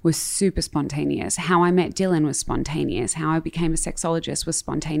am was super spontaneous. How I met Dylan was spontaneous. How I became a sexologist was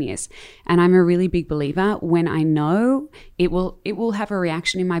spontaneous. And I'm a really big believer when I know it will have a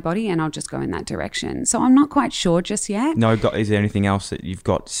reaction in my body and I'll just go in that direction. So I'm not quite sure just yet. No, is there anything else that you've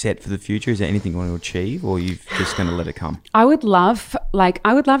got set for the future? Is there anything you want to achieve or you're just going to let it come? I would love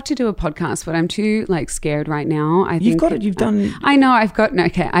to do a podcast, but I'm too scared right now. I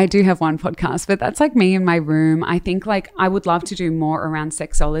do have one podcast, but that's like me in my room. I think I would love to do more around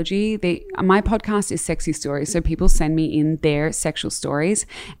sexology. My podcast is Sexy Stories. So people send me in their sexual stories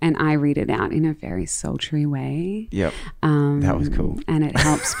and I read it out in a very sultry way. Yep. That was cool. And it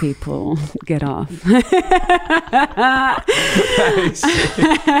helps people get off. But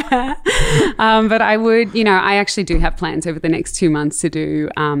I would, I actually do have plans over the next 2 months to do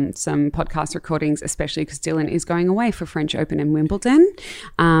some podcast recordings, especially because Dylan is going away for French Open and Wimbledon.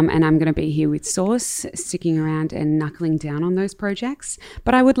 And I'm going to be here with Source, sticking around and knuckling down on those projects.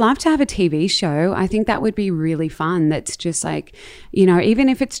 But I would love to have a TV show. I think that would be really fun. That's just even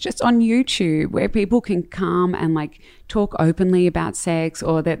if it's just on YouTube where people can come and talk openly about sex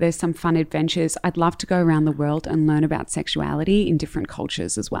or that there's some fun adventures. I'd love to go around the world and learn about sexuality in different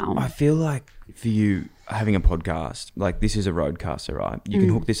cultures as well. I feel like for you having a podcast, this is a roadcaster, right? You can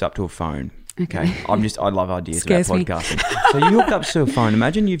hook this up to a phone. Okay. I love ideas about podcasting. So you hooked up to a phone.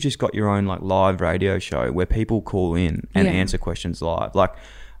 Imagine you've just got your own live radio show where people call in and answer questions live.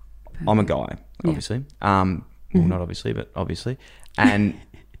 I'm a guy, obviously. Well, not obviously, but obviously. And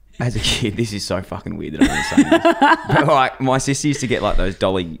as a kid, this is so fucking weird that I'm saying this. But my sister used to get those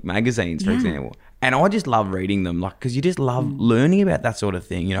Dolly magazines, for example. And I just love reading them, because you just love learning about that sort of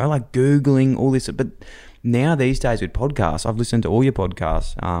thing, Googling all this. But now these days with podcasts, I've listened to all your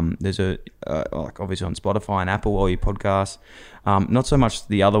podcasts. There's obviously on Spotify and Apple, all your podcasts. Not so much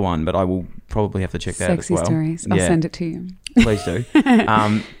the other one, but I will probably have to check that out as well. Sexy Stories. I'll send it to you. Please do.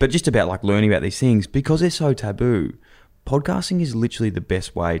 But just about learning about these things, because they're so taboo, podcasting is literally the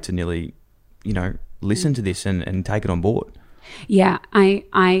best way to nearly, listen to this and take it on board. Yeah,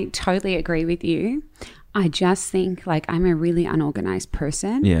 I totally agree with you. I just think I'm a really unorganized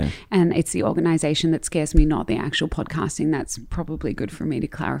person. Yeah. And it's the organization that scares me, not the actual podcasting. That's probably good for me to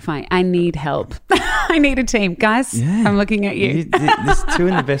clarify. I need help. I need a team. Guys, I'm looking at you. There's two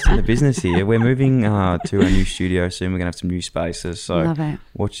in the best in the business here. We're moving to a new studio soon. We're going to have some new spaces. So love it.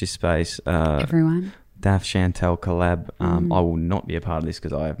 Watch this space. Everyone. Daff Chantelle collab. I will not be a part of this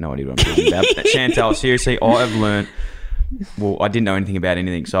because I have no idea what I'm talking about. But Chantelle, seriously, I have learnt. Well, I didn't know anything about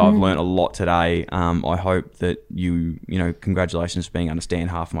anything, so I've learnt a lot today. I hope that congratulations for being able to understand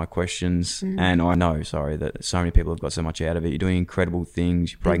half my questions. And I know, that so many people have got so much out of it. You're doing incredible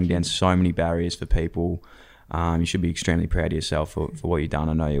things. You're breaking down so many barriers for people. You should be extremely proud of yourself for what you've done.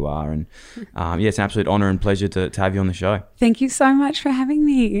 I know you are. And it's an absolute honour and pleasure to have you on the show. Thank you so much for having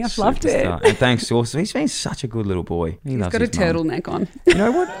me. I've loved it. And thanks, Source. He's been such a good little boy. He's got a turtleneck on. You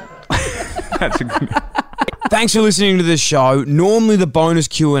know what? That's a good... Thanks for listening to the show. Normally the bonus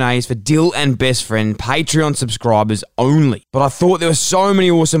Q&A is for Dill and Best Friend Patreon subscribers only. But I thought there were so many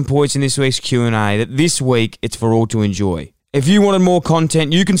awesome points in this week's Q&A that this week it's for all to enjoy. If you wanted more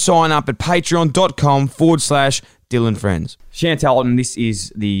content, you can sign up at patreon.com/Dill and Friends. Chantelle Otten, this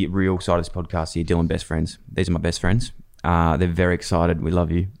is the real side of this podcast here, Dill and Best Friends. These are my best friends. They're very excited. We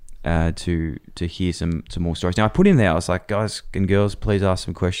love you. to hear some more stories. Now I put in there, I was like, guys and girls, please ask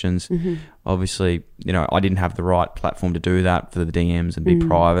some questions. Obviously, I didn't have the right platform to do that for the DMs and be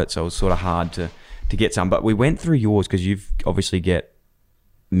private, so it was sort of hard to get some. But we went through yours because you've obviously get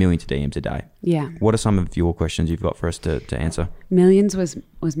millions of DMs a day. Yeah. What are some of your questions you've got for us to answer? Millions was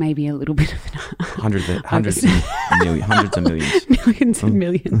maybe a little bit of hundreds of millions. Millions and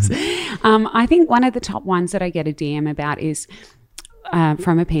millions. I think one of the top ones that I get a DM about is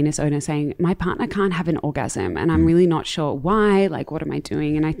from a penis owner saying, my partner can't have an orgasm and I'm really not sure why, like what am I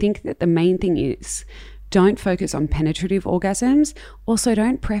doing? And I think that the main thing is, don't focus on penetrative orgasms. Also,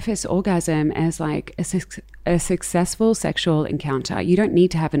 don't preface orgasm as like a successful sexual encounter. You don't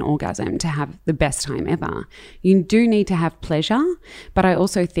need to have an orgasm to have the best time ever. You do need to have pleasure. But I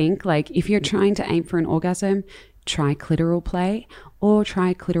also think, like, if you're trying to aim for an orgasm, try clitoral play or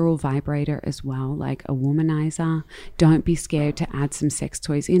try clitoral vibrator as well, like a womanizer. Don't be scared to add some sex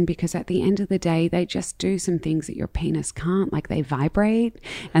toys in, because at the end of the day, they just do some things that your penis can't, like they vibrate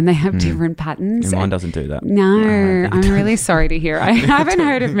and they have different patterns. And mine doesn't do that. No, I'm really sorry to hear. I haven't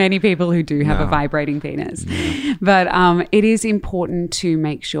heard of many people who do have a vibrating penis. But it is important to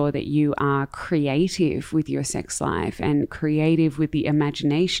make sure that you are creative with your sex life and creative with the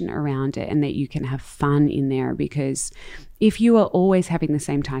imagination around it, and that you can have fun in there, because if you are always having the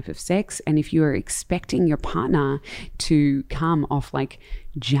same type of sex and if you are expecting your partner to come off like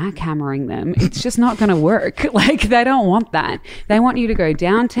jackhammering them, it's just not going to work. Like, they don't want that. They want you to go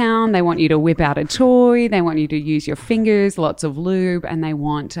downtown. They want you to whip out a toy. They want you to use your fingers, lots of lube, and they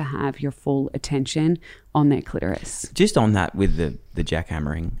want to have your full attention on their clitoris. Just on that with the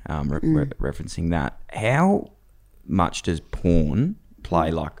jackhammering, referencing that, how much does porn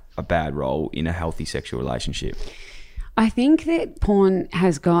play like a bad role in a healthy sexual relationship? I think that porn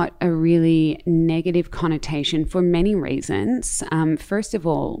has got a really negative connotation for many reasons. First of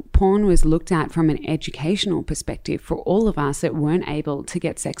all, porn was looked at from an educational perspective for all of us that weren't able to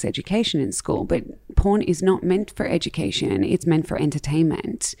get sex education in school. But porn is not meant for education. It's meant for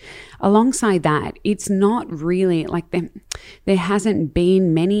entertainment. Alongside that, it's not really like there hasn't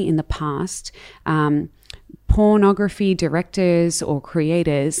been many in the past pornography directors or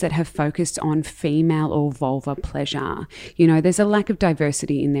creators that have focused on female or vulva pleasure. There's a lack of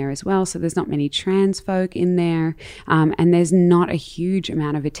diversity in there as well. So there's not many trans folk in there. And there's not a huge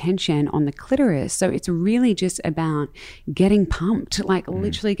amount of attention on the clitoris. So it's really just about getting pumped, like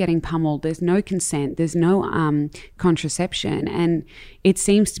literally getting pummeled. There's no consent. There's no contraception. And it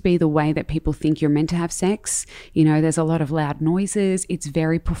seems to be the way that people think you're meant to have sex. There's a lot of loud noises. It's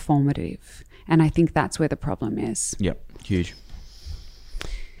very performative. And I think that's where the problem is. Yep, huge.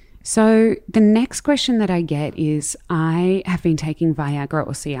 So the next question that I get is, I have been taking Viagra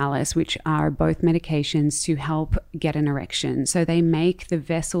or Cialis, which are both medications to help get an erection. So they make the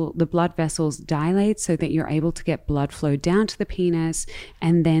blood vessels dilate so that you're able to get blood flow down to the penis,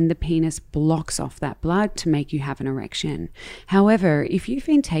 and then the penis blocks off that blood to make you have an erection. However, if you've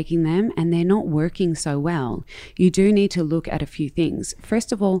been taking them and they're not working so well, you do need to look at a few things.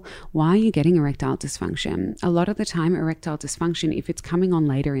 First of all, why are you getting erectile dysfunction? A lot of the time, erectile dysfunction, if it's coming on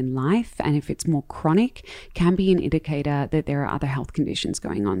later in life and if it's more chronic, can be an indicator that there are other health conditions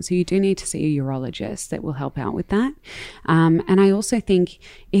going on. So you do need to see a urologist that will help out with that. And I also think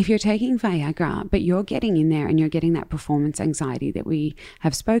if you're taking Viagra, but you're getting in there and you're getting that performance anxiety that we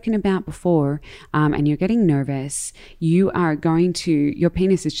have spoken about before, and you're getting nervous, your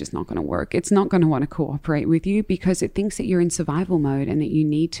penis is just not going to work. It's not going to want to cooperate with you because it thinks that you're in survival mode and that you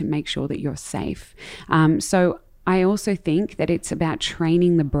need to make sure that you're safe. So I also think that it's about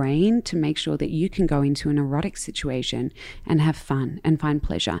training the brain to make sure that you can go into an erotic situation and have fun and find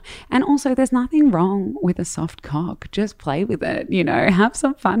pleasure. And also, there's nothing wrong with a soft cock. Just play with it, have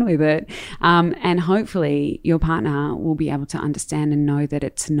some fun with it. And hopefully your partner will be able to understand and know that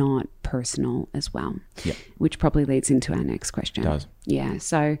it's not personal as well, which probably leads into our next question. It does. Yeah.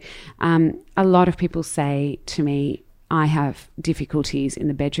 So a lot of people say to me, I have difficulties in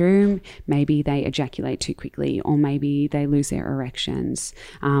the bedroom. Maybe they ejaculate too quickly, or maybe they lose their erections,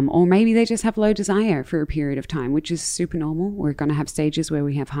 or maybe they just have low desire for a period of time, which is super normal. We're going to have stages where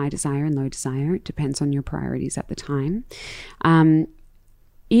we have high desire and low desire. It depends on your priorities at the time.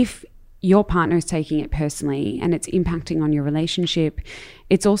 If your partner is taking it personally and it's impacting on your relationship,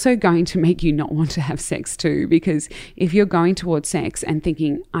 it's also going to make you not want to have sex too, because if you're going towards sex and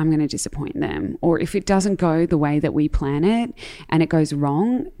thinking, I'm going to disappoint them, or if it doesn't go the way that we plan it and it goes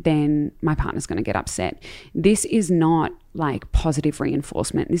wrong, then my partner's going to get upset. This is not like positive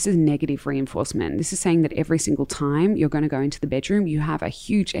reinforcement. This is negative reinforcement. This is saying that every single time you're going to go into the bedroom, you have a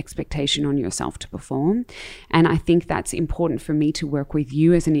huge expectation on yourself to perform. And I think that's important for me to work with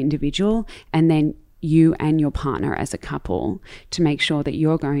you as an individual, and then you and your partner as a couple, to make sure that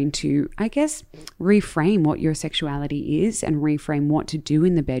you're going to, I guess, reframe what your sexuality is and reframe what to do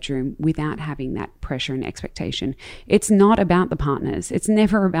in the bedroom without having that pressure and expectation. It's not about the partners. It's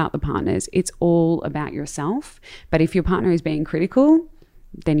never about the partners. It's all about yourself. But if your partner is being critical,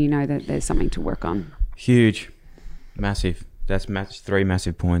 then you know that there's something to work on. Huge. Massive. That's 3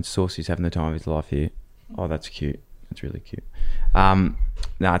 massive points. Saucy's having the time of his life here. Oh, that's cute. That's really cute.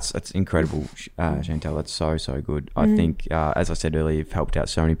 No, it's incredible, Chantelle. That's so good. I think, as I said earlier, you've helped out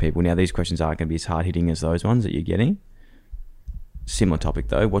so many people. Now, these questions aren't going to be as hard-hitting as those ones that you're getting. Similar topic,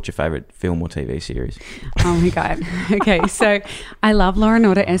 though. What's your favourite film or TV series? Oh, my God. Okay, so I love Law &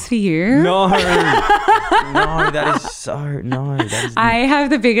 Order SVU. No, that is so... No, that is... I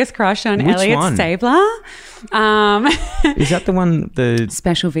have the biggest crush on Which Elliot one? Stabler. Is that the one... the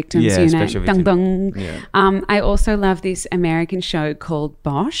Special Victims Yeah, Unit. Special Dun, Victim- dun. Yeah. I also love this American show called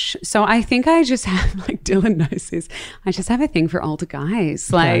Bosch. So I think I just have, like Dylan knows this, I just have a thing for older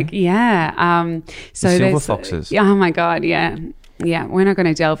guys. Like, yeah. So The Silver there's... Foxes. Oh, my God, yeah. Yeah, we're not going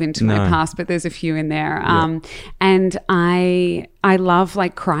to delve into my past, but there's a few in there. And I love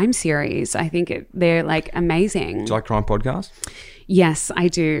like crime series. I think they're like amazing. Do you like crime podcasts? Yes, I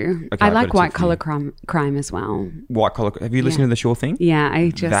do. Okay, I I've got like a white tip for collar you. crime as well. White Collar... Have you listened to The Sure Thing? Yeah, I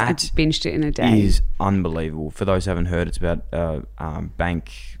That binged it in a day. Is unbelievable. For those who haven't heard, it's about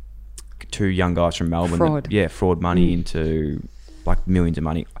bank... 2 young guys from Melbourne. Fraud. Fraud money into like millions of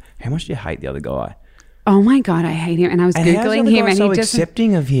money. How much do you hate the other guy? Oh my God, I hate him. And I was Googling him and so he doesn't...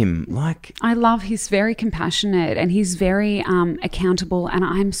 accepting of him. Like, I love, he's very compassionate and he's very accountable, and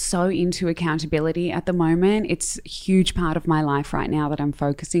I'm so into accountability at the moment. It's a huge part of my life right now that I'm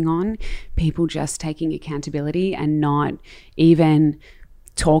focusing on. People just taking accountability and not even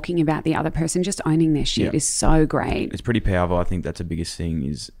talking about the other person, just owning their shit is so great. it's pretty powerful. I think that's the biggest thing,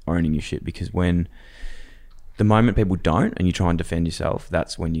 is owning your shit, because when the moment people don't and you try and defend yourself,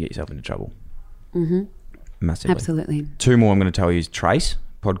 that's when you get yourself into trouble. Mm-hmm. Massively. Absolutely. 2 more I'm going to tell you is Trace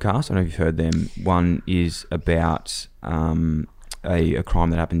podcast. I don't know if you've heard them. One is about a crime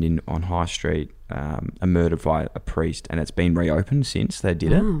that happened on High Street, a murder by a priest, and it's been reopened since they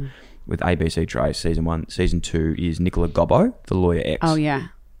did it with ABC Trace season 1. Season 2 is Nicola Gobbo, the lawyer X. Oh yeah,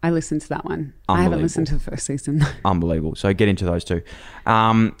 I listened to that one. I haven't listened to the first season. Unbelievable. So get into those 2.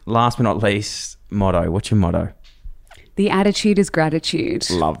 Last but not least, motto. What's your motto? The attitude is gratitude.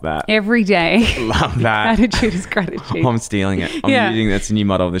 Love that. Every day. Love that. Attitude is gratitude. I'm stealing it. I'm using that's the new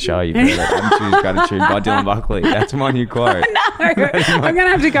motto of the show. You've heard it. Attitude is gratitude by Dylan Buckley. That's my new quote. No, I'm going to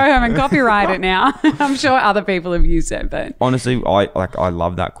have to go home and copyright it now. I'm sure other people have used it, but honestly, I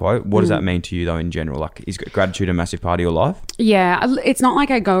love that quote. What does that mean to you though in general? Like, is gratitude a massive part of your life? yeah, it's not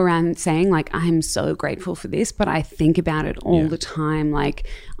like I go around saying like I'm so grateful for this, but I think about it all the time. Like,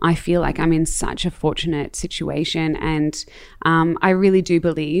 I feel like I'm in such a fortunate situation, and I really do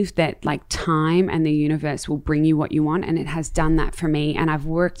believe that like time and the universe will bring you what you want, and it has done that for me. And I've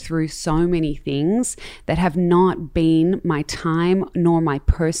worked through so many things that have not been my time, nor my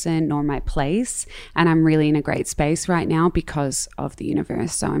person, nor my place, and I'm really in a great space right now because of the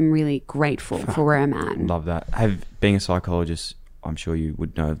universe. So I'm really grateful for where I'm at. Love that. Being a psychologist, I'm sure you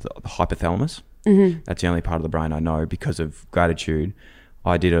would know the hypothalamus. That's the only part of the brain I know because of gratitude.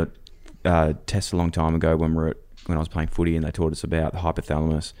 I did a test a long time ago when I was playing footy, and they taught us about the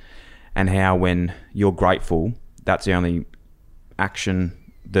hypothalamus and how when you're grateful, that's the only action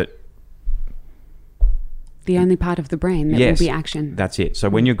that... The only part of the brain that will be action. That's it. So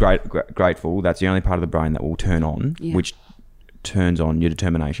when you're grateful, that's the only part of the brain that will turn on, which turns on your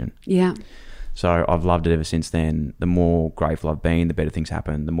determination. Yeah. So I've loved it ever since then. The more grateful I've been, the better things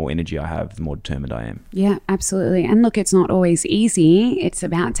happen. The more energy I have, the more determined I am. Yeah, absolutely. And look, it's not always easy. It's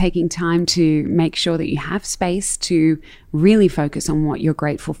about taking time to make sure that you have space to really focus on what you're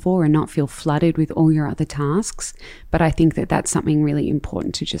grateful for and not feel flooded with all your other tasks. But I think that that's something really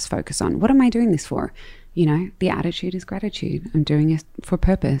important to just focus on. What am I doing this for? You know, the attitude is gratitude. I'm doing it for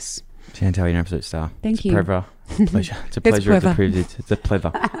purpose. Chantelle, you're an absolute star. Thank you. Pleasure. It's a pleasure. It's a privilege. It's a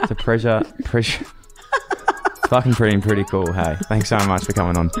pleasure. It's a pressure. It's fucking pretty cool. Hey, thanks so much for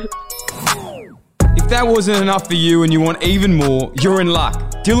coming on. If that wasn't enough for you and you want even more, you're in luck.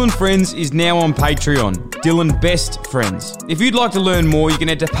 Dylan Friends is now on Patreon. Dylan Best Friends. If you'd like to learn more, you can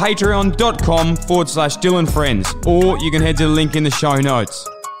head to patreon.com/Dylan Friends, or you can head to the link in the show notes.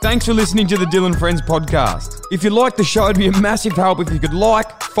 Thanks for listening to the Dylan Friends podcast. If you like the show, it'd be a massive help if you could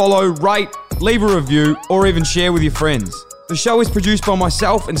like, follow, rate, leave a review, or even share with your friends. The show is produced by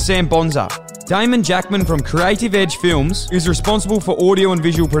myself and Sam Bonza. Damon Jackman from Creative Edge Films is responsible for audio and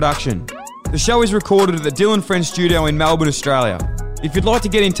visual production. The show is recorded at the Dylan Friends Studio in Melbourne, Australia. If you'd like to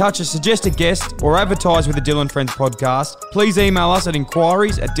get in touch or suggest a guest or advertise with the Dylan Friends podcast, please email us at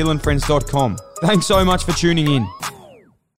inquiries@dylanfriends.com. Thanks so much for tuning in.